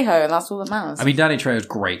Danny Trejo, and that's all that matters. I mean, Danny Trejo's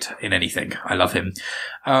great in anything. I love him.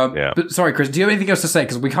 But sorry, Chris, do you have anything else to say?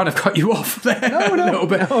 Because we kind of cut you off there a little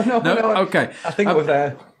bit. No. Okay. I think we're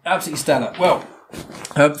there. Absolutely stellar. Well,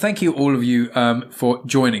 thank you all of you for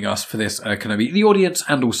joining us for this Kenobi, the audience,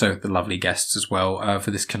 and also the lovely guests as well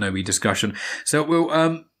for this Kenobi discussion. So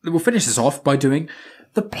we'll finish this off by doing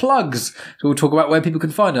the plugs. So we'll talk about where people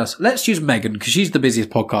can find us. Let's use Megan, because she's the busiest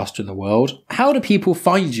podcaster in the world. How do people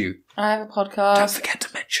find you? I have a podcast. Don't forget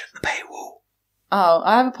to mention the paywall. Oh,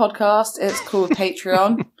 I have a podcast. It's called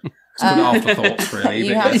Patreon. It's good afterthoughts, really.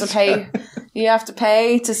 You have to pay. You have to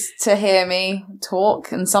pay to hear me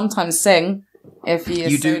talk and sometimes sing if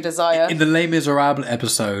you so desire. In the Les Miserables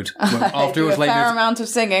episode, after it was a fair amount of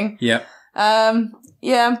singing. Yeah.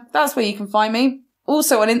 Yeah, that's where you can find me.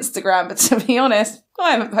 Also on Instagram, but to be honest,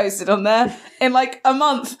 I haven't posted on there in like a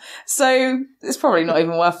month. So it's probably not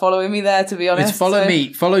even worth following me there, to be honest.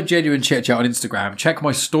 It's follow Genuine Chit-Chat on Instagram. Check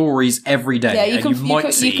my stories every day. Yeah, you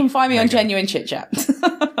can find me on Genuine Chit-Chat.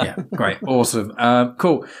 Yeah, great. Awesome.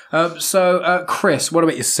 Cool. So, Chris, what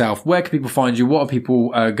about yourself? Where can people find you? What are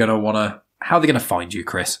people how are they going to find you,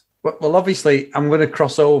 Chris? Well, obviously, I'm going to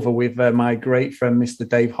cross over with my great friend, Mr.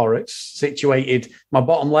 Dave Horrocks, situated my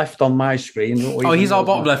bottom left on my screen. He's our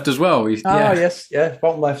bottom left as well. Yes,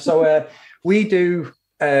 bottom left. So we do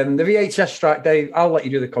the VHS Strike. Dave, I'll let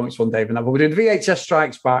you do the comics one, Dave, but we're doing the VHS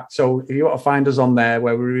Strikes Back. So if you want to find us on there,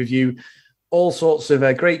 where we review all sorts of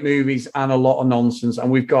great movies and a lot of nonsense.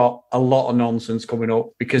 And we've got a lot of nonsense coming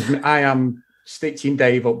up because I am stitching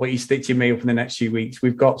Dave up, but he's stitching me up in the next few weeks.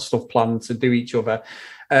 We've got stuff planned to do each other.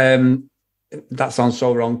 That sounds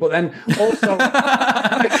so wrong. But then also...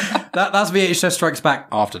 That's VHS Strikes Back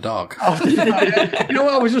After Dark. You know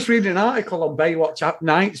what? I was just reading an article on Baywatch at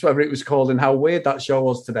Nights, whatever it was called, and how weird that show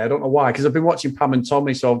was today. I don't know why, because I've been watching Pam and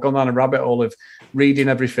Tommy, so I've gone down a rabbit hole of reading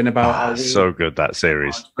everything about. So good, that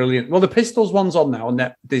series. It's brilliant. Well, the Pistols one's on now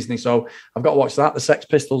on Disney, so I've got to watch that. The Sex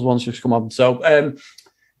Pistols one's just come on. So,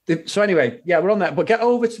 anyway, yeah, we're on that. But get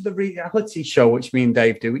over to the reality show, which me and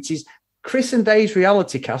Dave do, which is Chris and Dave's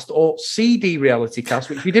reality cast, or CD reality cast,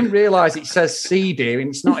 which we didn't realise it says CD,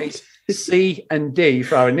 and it's not. It's C and D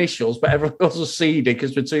for our initials, but everyone calls us CD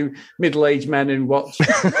because we're two middle-aged men who watch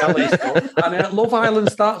reality stuff. And Love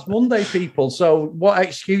Island starts Monday, people. So what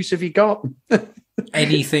excuse have you got?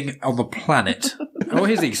 Anything on the planet. Oh,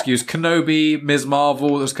 here's the excuse. Kenobi, Ms.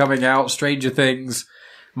 Marvel that's coming out, Stranger Things,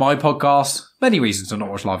 my podcast. Many reasons to not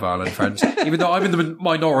watch Love Island, friends. Even though I'm in the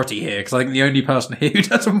minority here, because I think the only person here who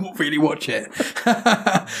doesn't really watch it.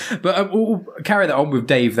 But we'll carry that on with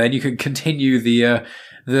Dave then. You can continue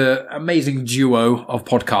the amazing duo of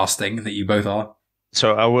podcasting that you both are.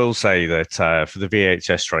 So I will say that for the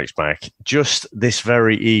VHS Strikes Back, just this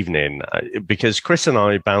very evening, because Chris and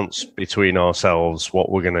I bounce between ourselves what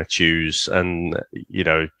we're going to choose. And, you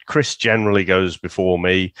know, Chris generally goes before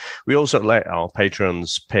me. We also let our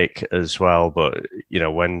patrons pick as well. But, you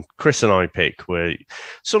know, when Chris and I pick,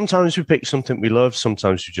 sometimes we pick something we love.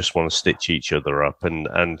 Sometimes we just want to stitch each other up.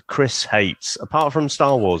 And Chris hates, apart from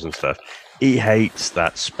Star Wars and stuff, he hates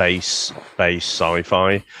that space-based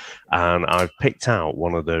sci-fi. And I've picked out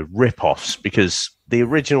one of the rip-offs because the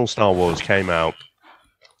original Star Wars came out,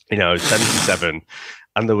 77,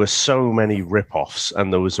 and there were so many rip-offs.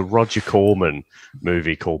 And there was a Roger Corman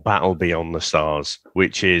movie called Battle Beyond the Stars,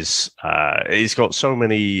 which is, it's got so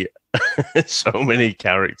many so many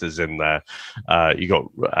characters in there. You got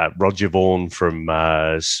Roger Vaughan from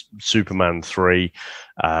Superman 3.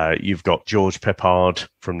 You've got George Peppard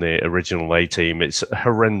from the original A-Team. It's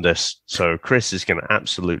horrendous. So Chris is going to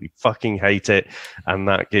absolutely fucking hate it. And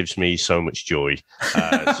that gives me so much joy.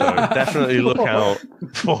 So definitely look out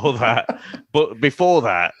for that. But before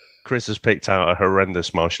that, Chris has picked out a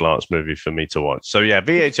horrendous martial arts movie for me to watch. So yeah,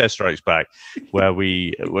 VHS Strikes Back, where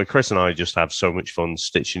Chris and I just have so much fun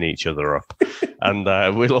stitching each other up. And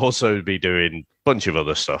we'll also be doing a bunch of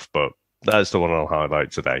other stuff, but that's the one I'll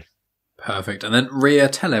highlight today. Perfect. And then Rhea,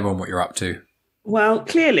 tell everyone what you're up to. Well,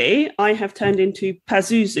 clearly, I have turned into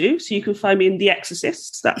Pazuzu, so you can find me in The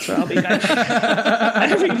Exorcist. That's where I'll be going.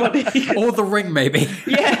 Everybody. Or The Ring, maybe.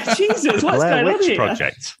 Yeah, Jesus, what's Blair going Witch on here?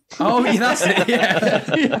 Project. Oh, yeah, that's it,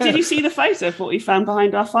 yeah. Did you see the photo of what we found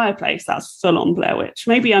behind our fireplace? That's full-on Blair Witch.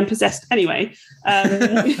 Maybe I'm possessed. Anyway.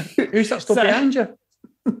 Who's that stuff behind you?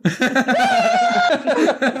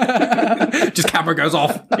 Just camera goes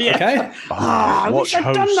off. Yeah. Okay. I wish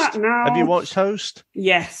I'd done that now. Have you watched Host?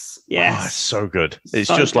 Yes. Oh, it's so good. It's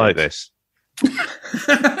So just good. like this. Just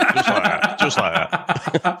like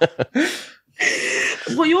that.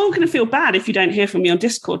 Well, you're all going to feel bad if you don't hear from me on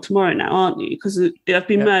Discord tomorrow now, aren't you? Because I've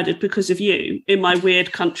been murdered because of you in my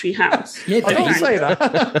weird country house. Yeah, I don't say that.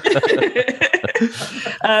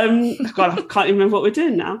 God, I can't even remember what we're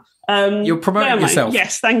doing now. You're promoting yourself.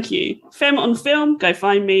 Yes, thank you. Fem on Film. Go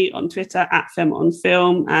find me on Twitter at Fem on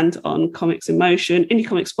Film and on Comics in Motion, Indie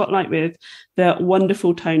Comic Spotlight with the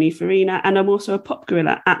wonderful Tony Farina. And I'm also a Pop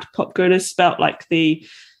Gorilla at Pop Gorilla, spelt like the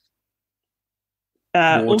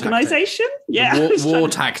organisation. Yeah, war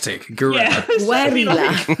tactic. Gorilla. Yeah,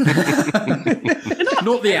 Guerrilla.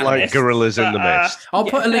 Not the Like analyst. Gorillas in the Mist. I'll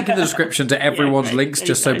put a link in the description to everyone's okay. links There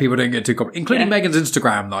just you so go. people don't get too complicated, including Yeah. Megan's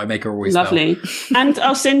Instagram that I make her always Lovely. And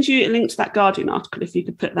I'll send you a link to that Guardian article if you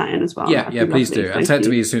could put that in as well. Yeah, That'd yeah, be please lovely. do. And Thank send it to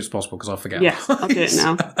you. me as soon as possible because I'll forget. Yes, I'll do it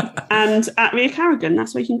now. And at Rhea Carrigan,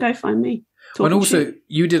 that's where you can go find me. And Talking also, shit.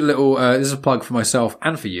 you did a little, this is a plug for myself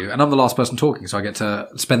and for you, and I'm the last person talking, so I get to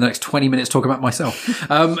spend the next 20 minutes talking about myself.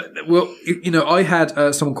 Well, I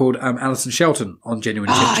had someone called Alison Shelton on Genuine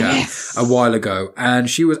Chit-Chat yes. a while ago, and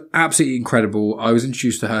she was absolutely incredible. I was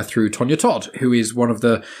introduced to her through Tonya Todd, who is one of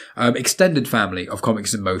the extended family of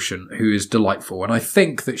Comics in Motion, who is delightful. And I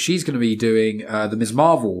think that she's going to be doing the Ms.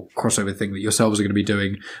 Marvel crossover thing that yourselves are going to be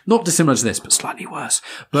doing, not dissimilar to this, but slightly worse.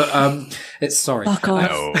 But it's, sorry. Fuck off.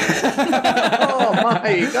 No. Oh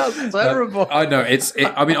my, that's terrible. I know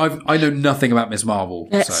I mean, I know nothing about Ms. Marvel.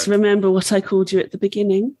 Let's So remember what I called you at the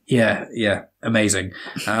beginning. yeah, amazing.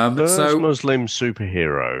 First So Muslim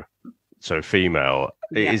superhero, so female,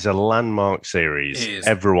 It is a landmark series. It is.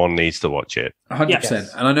 Everyone needs to watch it. 100%. Yes.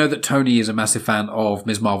 And I know that Tony is a massive fan of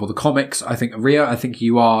Ms. Marvel, the comics. I think, Rhea, I think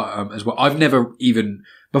you are as well. I've never even,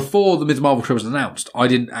 before the Ms. Marvel show was announced, I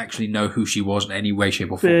didn't actually know who she was in any way,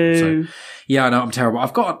 shape or form. So, yeah, I know, I'm terrible.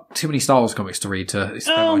 I've got too many Star Wars comics to read to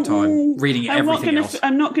spend my time reading everything else.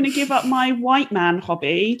 I'm not going to give up my white man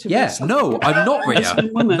hobby. No, I'm not, Rhea.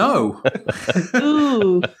 No.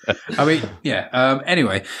 Ooh. I mean, yeah.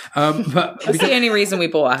 Anyway, but That's the only reason we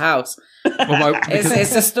bought a house.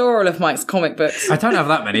 It's a store all of Mike's comic books. I don't have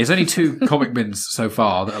that many. There's only 2 comic bins so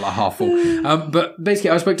far that are like half full. But basically,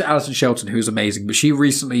 I spoke to Alison Shelton, who's amazing, but she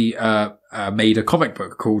recently made a comic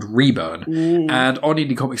book called Reburn. And on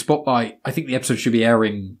Indie Comic Spotlight, I think the episode should be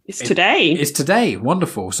airing. It's today. It's today.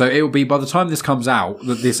 Wonderful. So it will be, by the time this comes out,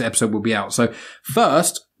 that this episode will be out. So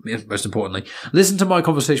first, most importantly, listen to my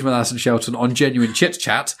conversation with Alison Shelton on Genuine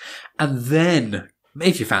Chit-Chat, and then,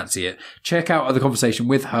 if you fancy it, check out the conversation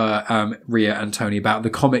with her, Rhea and Tony, about the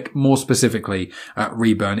comic, more specifically,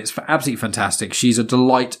 Reburn. It's absolutely fantastic. She's a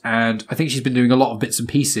delight, and I think she's been doing a lot of bits and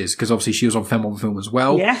pieces, because obviously she was on Femme on Film as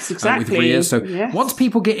well. Yes, exactly. With Rhea. So yes. Once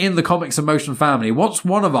people get in the Comics in Motion family, once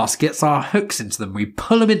one of us gets our hooks into them, we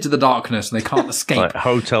pull them into the darkness and they can't escape. Like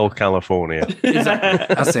Hotel California.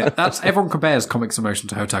 Exactly. That's it. Everyone compares Comics in Motion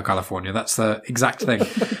to Hotel California. That's the exact thing.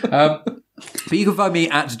 But you can find me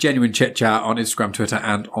at Genuine Chit-Chat on Instagram, Twitter,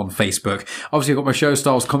 and on Facebook. Obviously, I've got my show,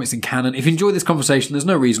 Star Wars Comics in Canon. If you enjoy this conversation, there's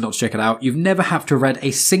no reason not to check it out. You've never have to have read a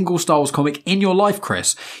single Star Wars comic in your life,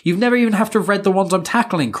 Chris. You've never even have to have read the ones I'm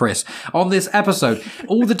tackling, Chris, on this episode.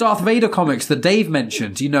 All the Darth Vader comics that Dave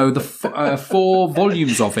mentioned, you know, the 4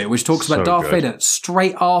 volumes of it, which talks about Darth Vader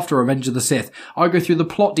straight after Revenge of the Sith. I go through the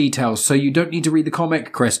plot details, so you don't need to read the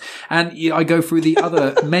comic, Chris. And I go through the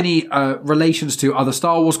other many relations to other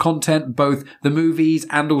Star Wars content, both the movies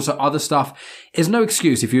and also other stuff. There's no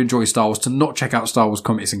excuse if you enjoy Star Wars to not check out Star Wars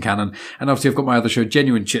Comics in Canon. And obviously I've got my other show,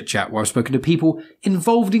 Genuine Chit-Chat, where I've spoken to people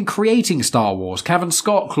involved in creating Star Wars. Cavan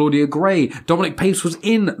Scott, Claudia Gray, Dominic Pace was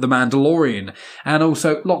in The Mandalorian, and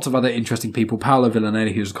also lots of other interesting people, Paolo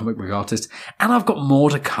Villanelli, who's a comic book artist. And I've got more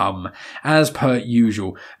to come, as per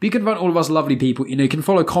usual. But you can find all of us lovely people. You know, you can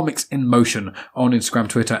follow Comics in Motion on Instagram,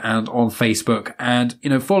 Twitter, and on Facebook. And, you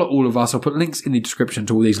know, follow all of us. I'll put links in the description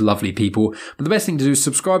to all these lovely people. But the best thing to do is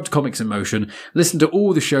subscribe to Comics in Motion. Listen to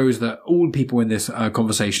all the shows that all people in this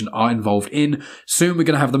conversation are involved in. Soon we're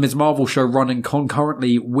going to have the Ms. Marvel show running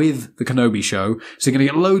concurrently with the Kenobi show. So you're going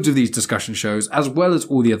to get loads of these discussion shows, as well as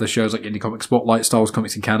all the other shows like Indie Comic Spotlight, Star Wars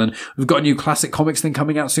Comics in Canon. We've got a new classic comics thing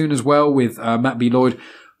coming out soon as well with Matt B. Lloyd.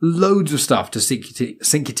 Loads of stuff to sink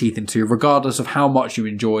your teeth into, regardless of how much you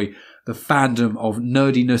enjoy the fandom of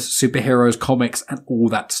nerdiness, superheroes, comics, and all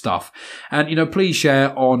that stuff. And, you know, please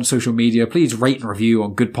share on social media. Please rate and review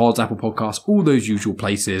on Good Pods, Apple Podcasts, all those usual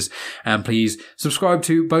places. And please subscribe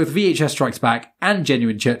to both VHS Strikes Back and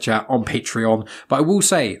Genuine Chit-Chat on Patreon. But I will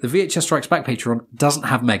say, the VHS Strikes Back Patreon doesn't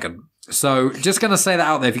have Megan. So, just going to say that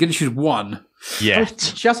out there. If you're going to choose one...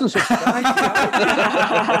 Yet. She hasn't subscribed.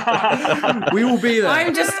 We will be there.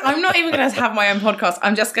 I'm not even going to have my own podcast.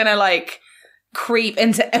 I'm just going to, creep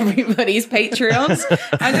into everybody's Patreons.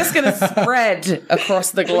 I'm just going to spread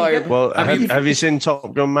across the globe. Well, have you seen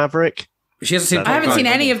Top Gun Maverick? She hasn't seen Top I haven't Gun. seen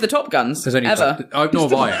any of the Top Guns, There's only ever. Nor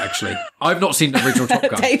have I, actually. I've not seen the original Top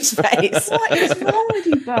Gun. Dave's face. What is wrong with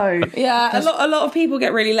you both? Yeah, a lot of people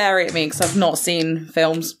get really leery at me because I've not seen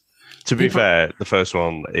films. To be fair, the first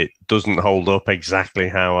one, it doesn't hold up exactly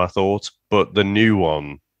how I thought, but the new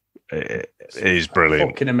one is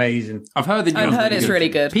brilliant. Fucking amazing. I've heard it's really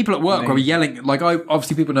good. People at work were yelling,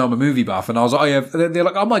 obviously people know I'm a movie buff, and I was like, they're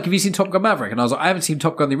like, oh, Mike, have you seen Top Gun Maverick? And I was like, I haven't seen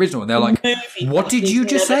Top Gun the original. And they're like, what did you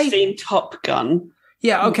just say? Seen Top Gun.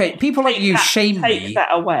 Yeah, okay. People like you shame me. Take that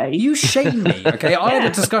away. You shame me, okay? I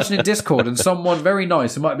had a discussion in Discord, and someone very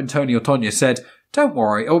nice, it might have been Tony or Tonya, said, don't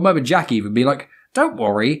worry, or maybe Jack even, be like, don't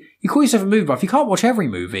worry, you call yourself a movie buff. You can't watch every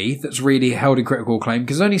movie that's really held in critical acclaim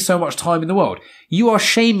because there's only so much time in the world. You are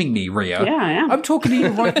shaming me, Rhea. Yeah, I am. I'm talking to you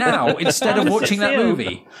right now instead of watching that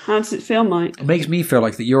movie. How does it feel, Mike? It makes me feel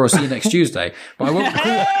like that you're a see you next Tuesday. But I won't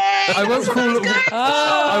call... I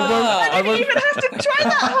won't even have to try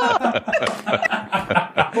that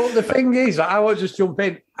hard. But the thing is, I won't just jump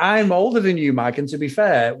in. I'm older than you, Mike, and to be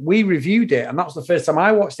fair, we reviewed it, and that was the first time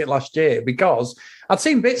I watched it last year because I'd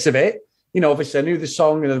seen bits of it. You know, obviously, I knew the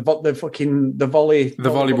song and the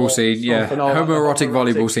volleyball scene, yeah, homoerotic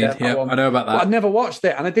volleyball scene. Yeah, I know about that. But I'd never watched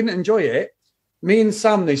it, and I didn't enjoy it. Me and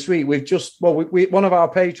Sam this week, we've just one of our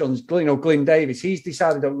patrons, Glyn Davis, he's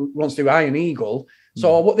decided that he wants to do Iron Eagle.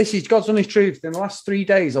 So what this is God's honest truth. In the last 3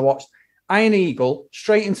 days, I watched Iron Eagle,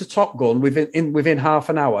 straight into Top Gun within half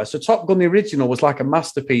an hour. So Top Gun, the original, was like a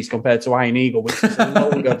masterpiece compared to Iron Eagle, which is a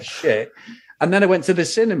load of shit. And then I went to the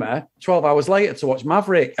cinema 12 hours later to watch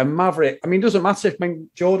Maverick. And Maverick, I mean, it doesn't matter if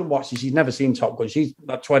Jordan watches, she's never seen Top Gun. She's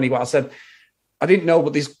like 20. What I said, I didn't know,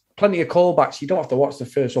 but there's plenty of callbacks. You don't have to watch the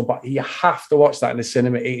first one, but you have to watch that in the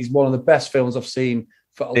cinema. It is one of the best films I've seen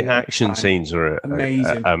for a long time. The action scenes are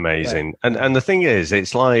amazing. Yeah. And the thing is,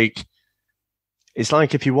 it's like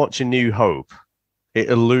if you watch A New Hope,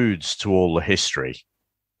 it alludes to all the history.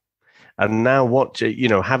 And now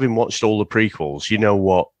having watched all the prequels, you know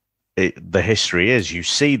what the history is. You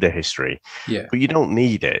see the history, but you don't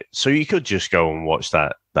need it. So you could just go and watch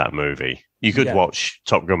that movie. You could watch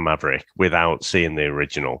Top Gun Maverick without seeing the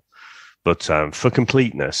original. But for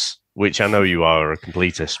completeness, which I know you are a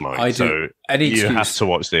completist, Mike, I do. so you have to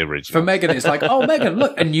watch the original. For Megan, it's like, oh, Megan,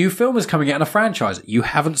 look, a new film is coming out in a franchise. You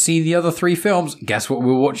haven't seen the other 3 films. Guess what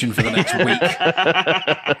we're watching for the next week?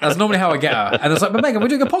 That's normally how I get her. And it's like, but Megan, we're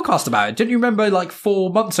doing a podcast about it. Didn't you remember like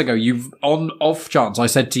 4 months ago, on off chance, I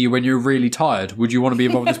said to you when you were really tired, would you want to be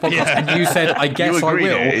involved in this podcast? And you said, I guess I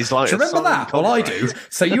will. It's like, do you remember that? Well, I do.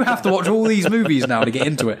 So you have to watch all these movies now to get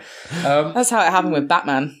into it. That's how it happened with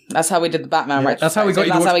Batman. That's how we did the Batman retrospective. That's how we got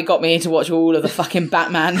you. That's how he got me to watch all of the fucking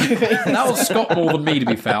Batman movies. That was Scott more than me, to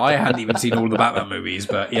be fair. I hadn't even seen all the Batman movies,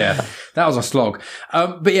 but yeah, that was a slog.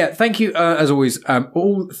 But yeah, thank you, as always,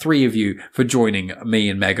 all 3 of you for joining me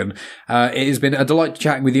and Megan. It has been a delight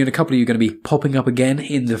chatting with you, and a couple of you are going to be popping up again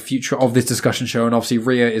in the future of this discussion show, and obviously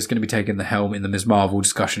Rhea is going to be taking the helm in the Ms. Marvel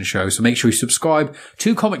discussion show, so make sure you subscribe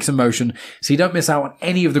to Comics in Motion so you don't miss out on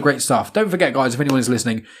any of the great stuff. Don't forget, guys, if anyone is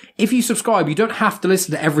listening, if you subscribe, you don't have to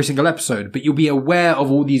listen to every single episode, but you'll be aware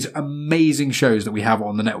of all these amazing shows that we have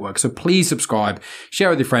on the network. So please subscribe, share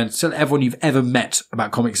with your friends, tell everyone you've ever met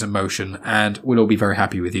about Comics in Motion, and we'll all be very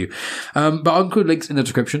happy with you. But I'll include links in the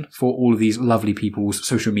description for all of these lovely people's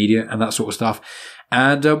social media and that sort of stuff.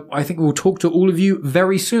 And I think we'll talk to all of you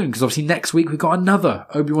very soon, because obviously next week we've got another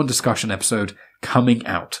Obi-Wan discussion episode coming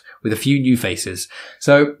out with a few new faces.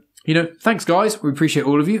 So, thanks guys. We appreciate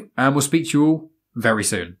all of you, and we'll speak to you all very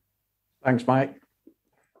soon. Thanks, Mike.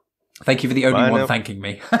 Thank you for the only one thanking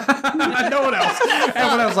me. No one else.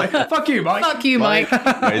 Everyone else like, fuck you, Mike. Fuck you, Mike.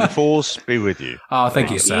 May the force be with you. Oh, thank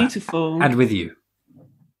you, sir. Beautiful. And with you.